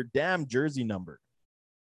with your damn jersey number.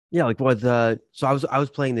 Yeah, like what the so I was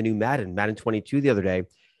playing the new Madden 22 the other day,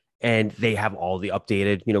 and they have all the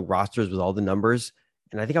updated, rosters with all the numbers.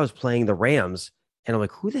 And I think I was playing the Rams, and I'm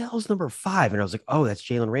like, who the hell's number 5? And I was like, oh, that's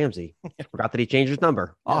Jalen Ramsey. Forgot that he changed his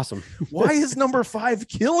number. Yeah. Awesome. Why is number 5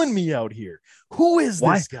 killing me out here? Who is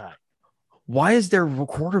Why? this guy? Why is their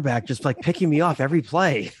quarterback just like picking me off every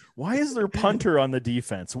play? Why is there punter on the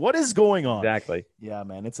defense? What is going on? Exactly. Yeah,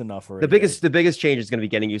 man, it's enough already. The biggest change is going to be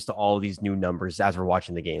getting used to all of these new numbers as we're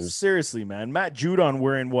watching the games. Seriously, man. Matt Judon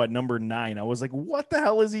wearing number 9? I was like, what the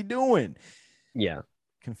hell is he doing? Yeah.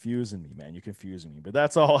 Confusing me, man. You're confusing me. But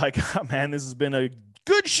that's all I got, man. This has been a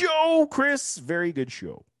good show, Chris. Very good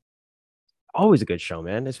show. Always a good show,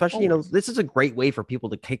 man. Especially, Always. this is a great way for people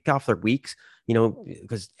to kick off their weeks,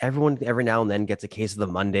 because everyone every now and then gets a case of the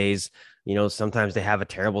Mondays. Sometimes they have a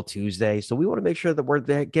terrible Tuesday. So we want to make sure that we're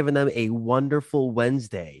giving them a wonderful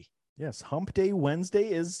Wednesday. Yes. Hump Day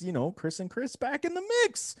Wednesday is, Chris and Chris back in the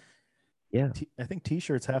mix. Yeah. I think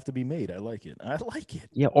t-shirts have to be made. I like it.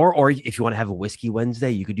 Yeah. Or if you want to have a whiskey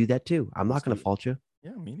Wednesday, you could do that too. I'm not going to fault you.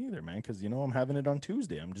 Yeah, me neither, man. Because, I'm having it on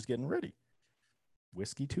Tuesday. I'm just getting ready.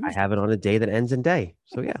 Whiskey Tuesday. I have it on a day that ends in day.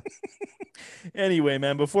 So yeah. Anyway,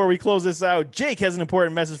 man, before we close this out, Jake has an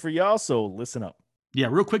important message for y'all. So listen up. Yeah,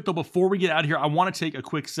 real quick though, before we get out of here, I want to take a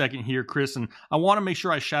quick second here, Chris, and I want to make sure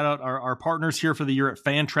I shout out our partners here for the year at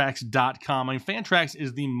Fantrax.com. I mean, Fantrax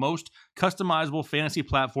is the most customizable fantasy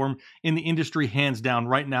platform in the industry, hands down,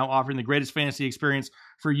 right now, offering the greatest fantasy experience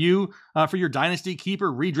for you, for your dynasty, keeper,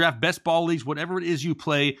 redraft, best ball leagues, whatever it is you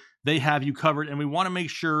play. They have you covered, and we want to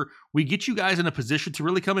make sure we get you guys in a position to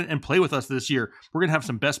really come in and play with us this year. We're going to have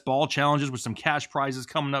some best ball challenges with some cash prizes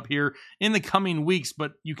coming up here in the coming weeks,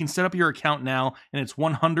 but you can set up your account now, and it's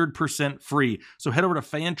 100% free. So head over to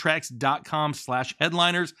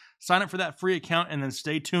fantrax.com/headliners, sign up for that free account, and then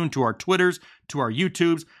stay tuned to our Twitters, to our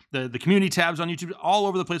YouTubes, the community tabs on YouTube, all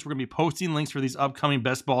over the place. We're going to be posting links for these upcoming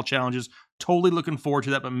best ball challenges. Totally looking forward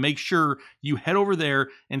to that, but make sure you head over there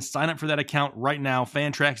and sign up for that account right now,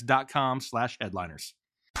 fantrax.com/headliners.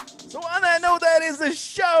 So on that note, that is the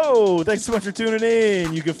show. Thanks so much for tuning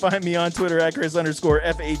in. You can find me on Twitter at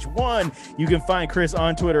Chris_FH1. You can find Chris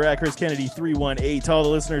on Twitter at ChrisKennedy318. To all the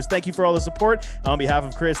listeners, thank you for all the support. On behalf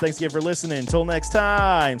of Chris, thanks again for listening. Until next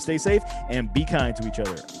time, stay safe and be kind to each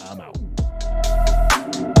other. I'm out.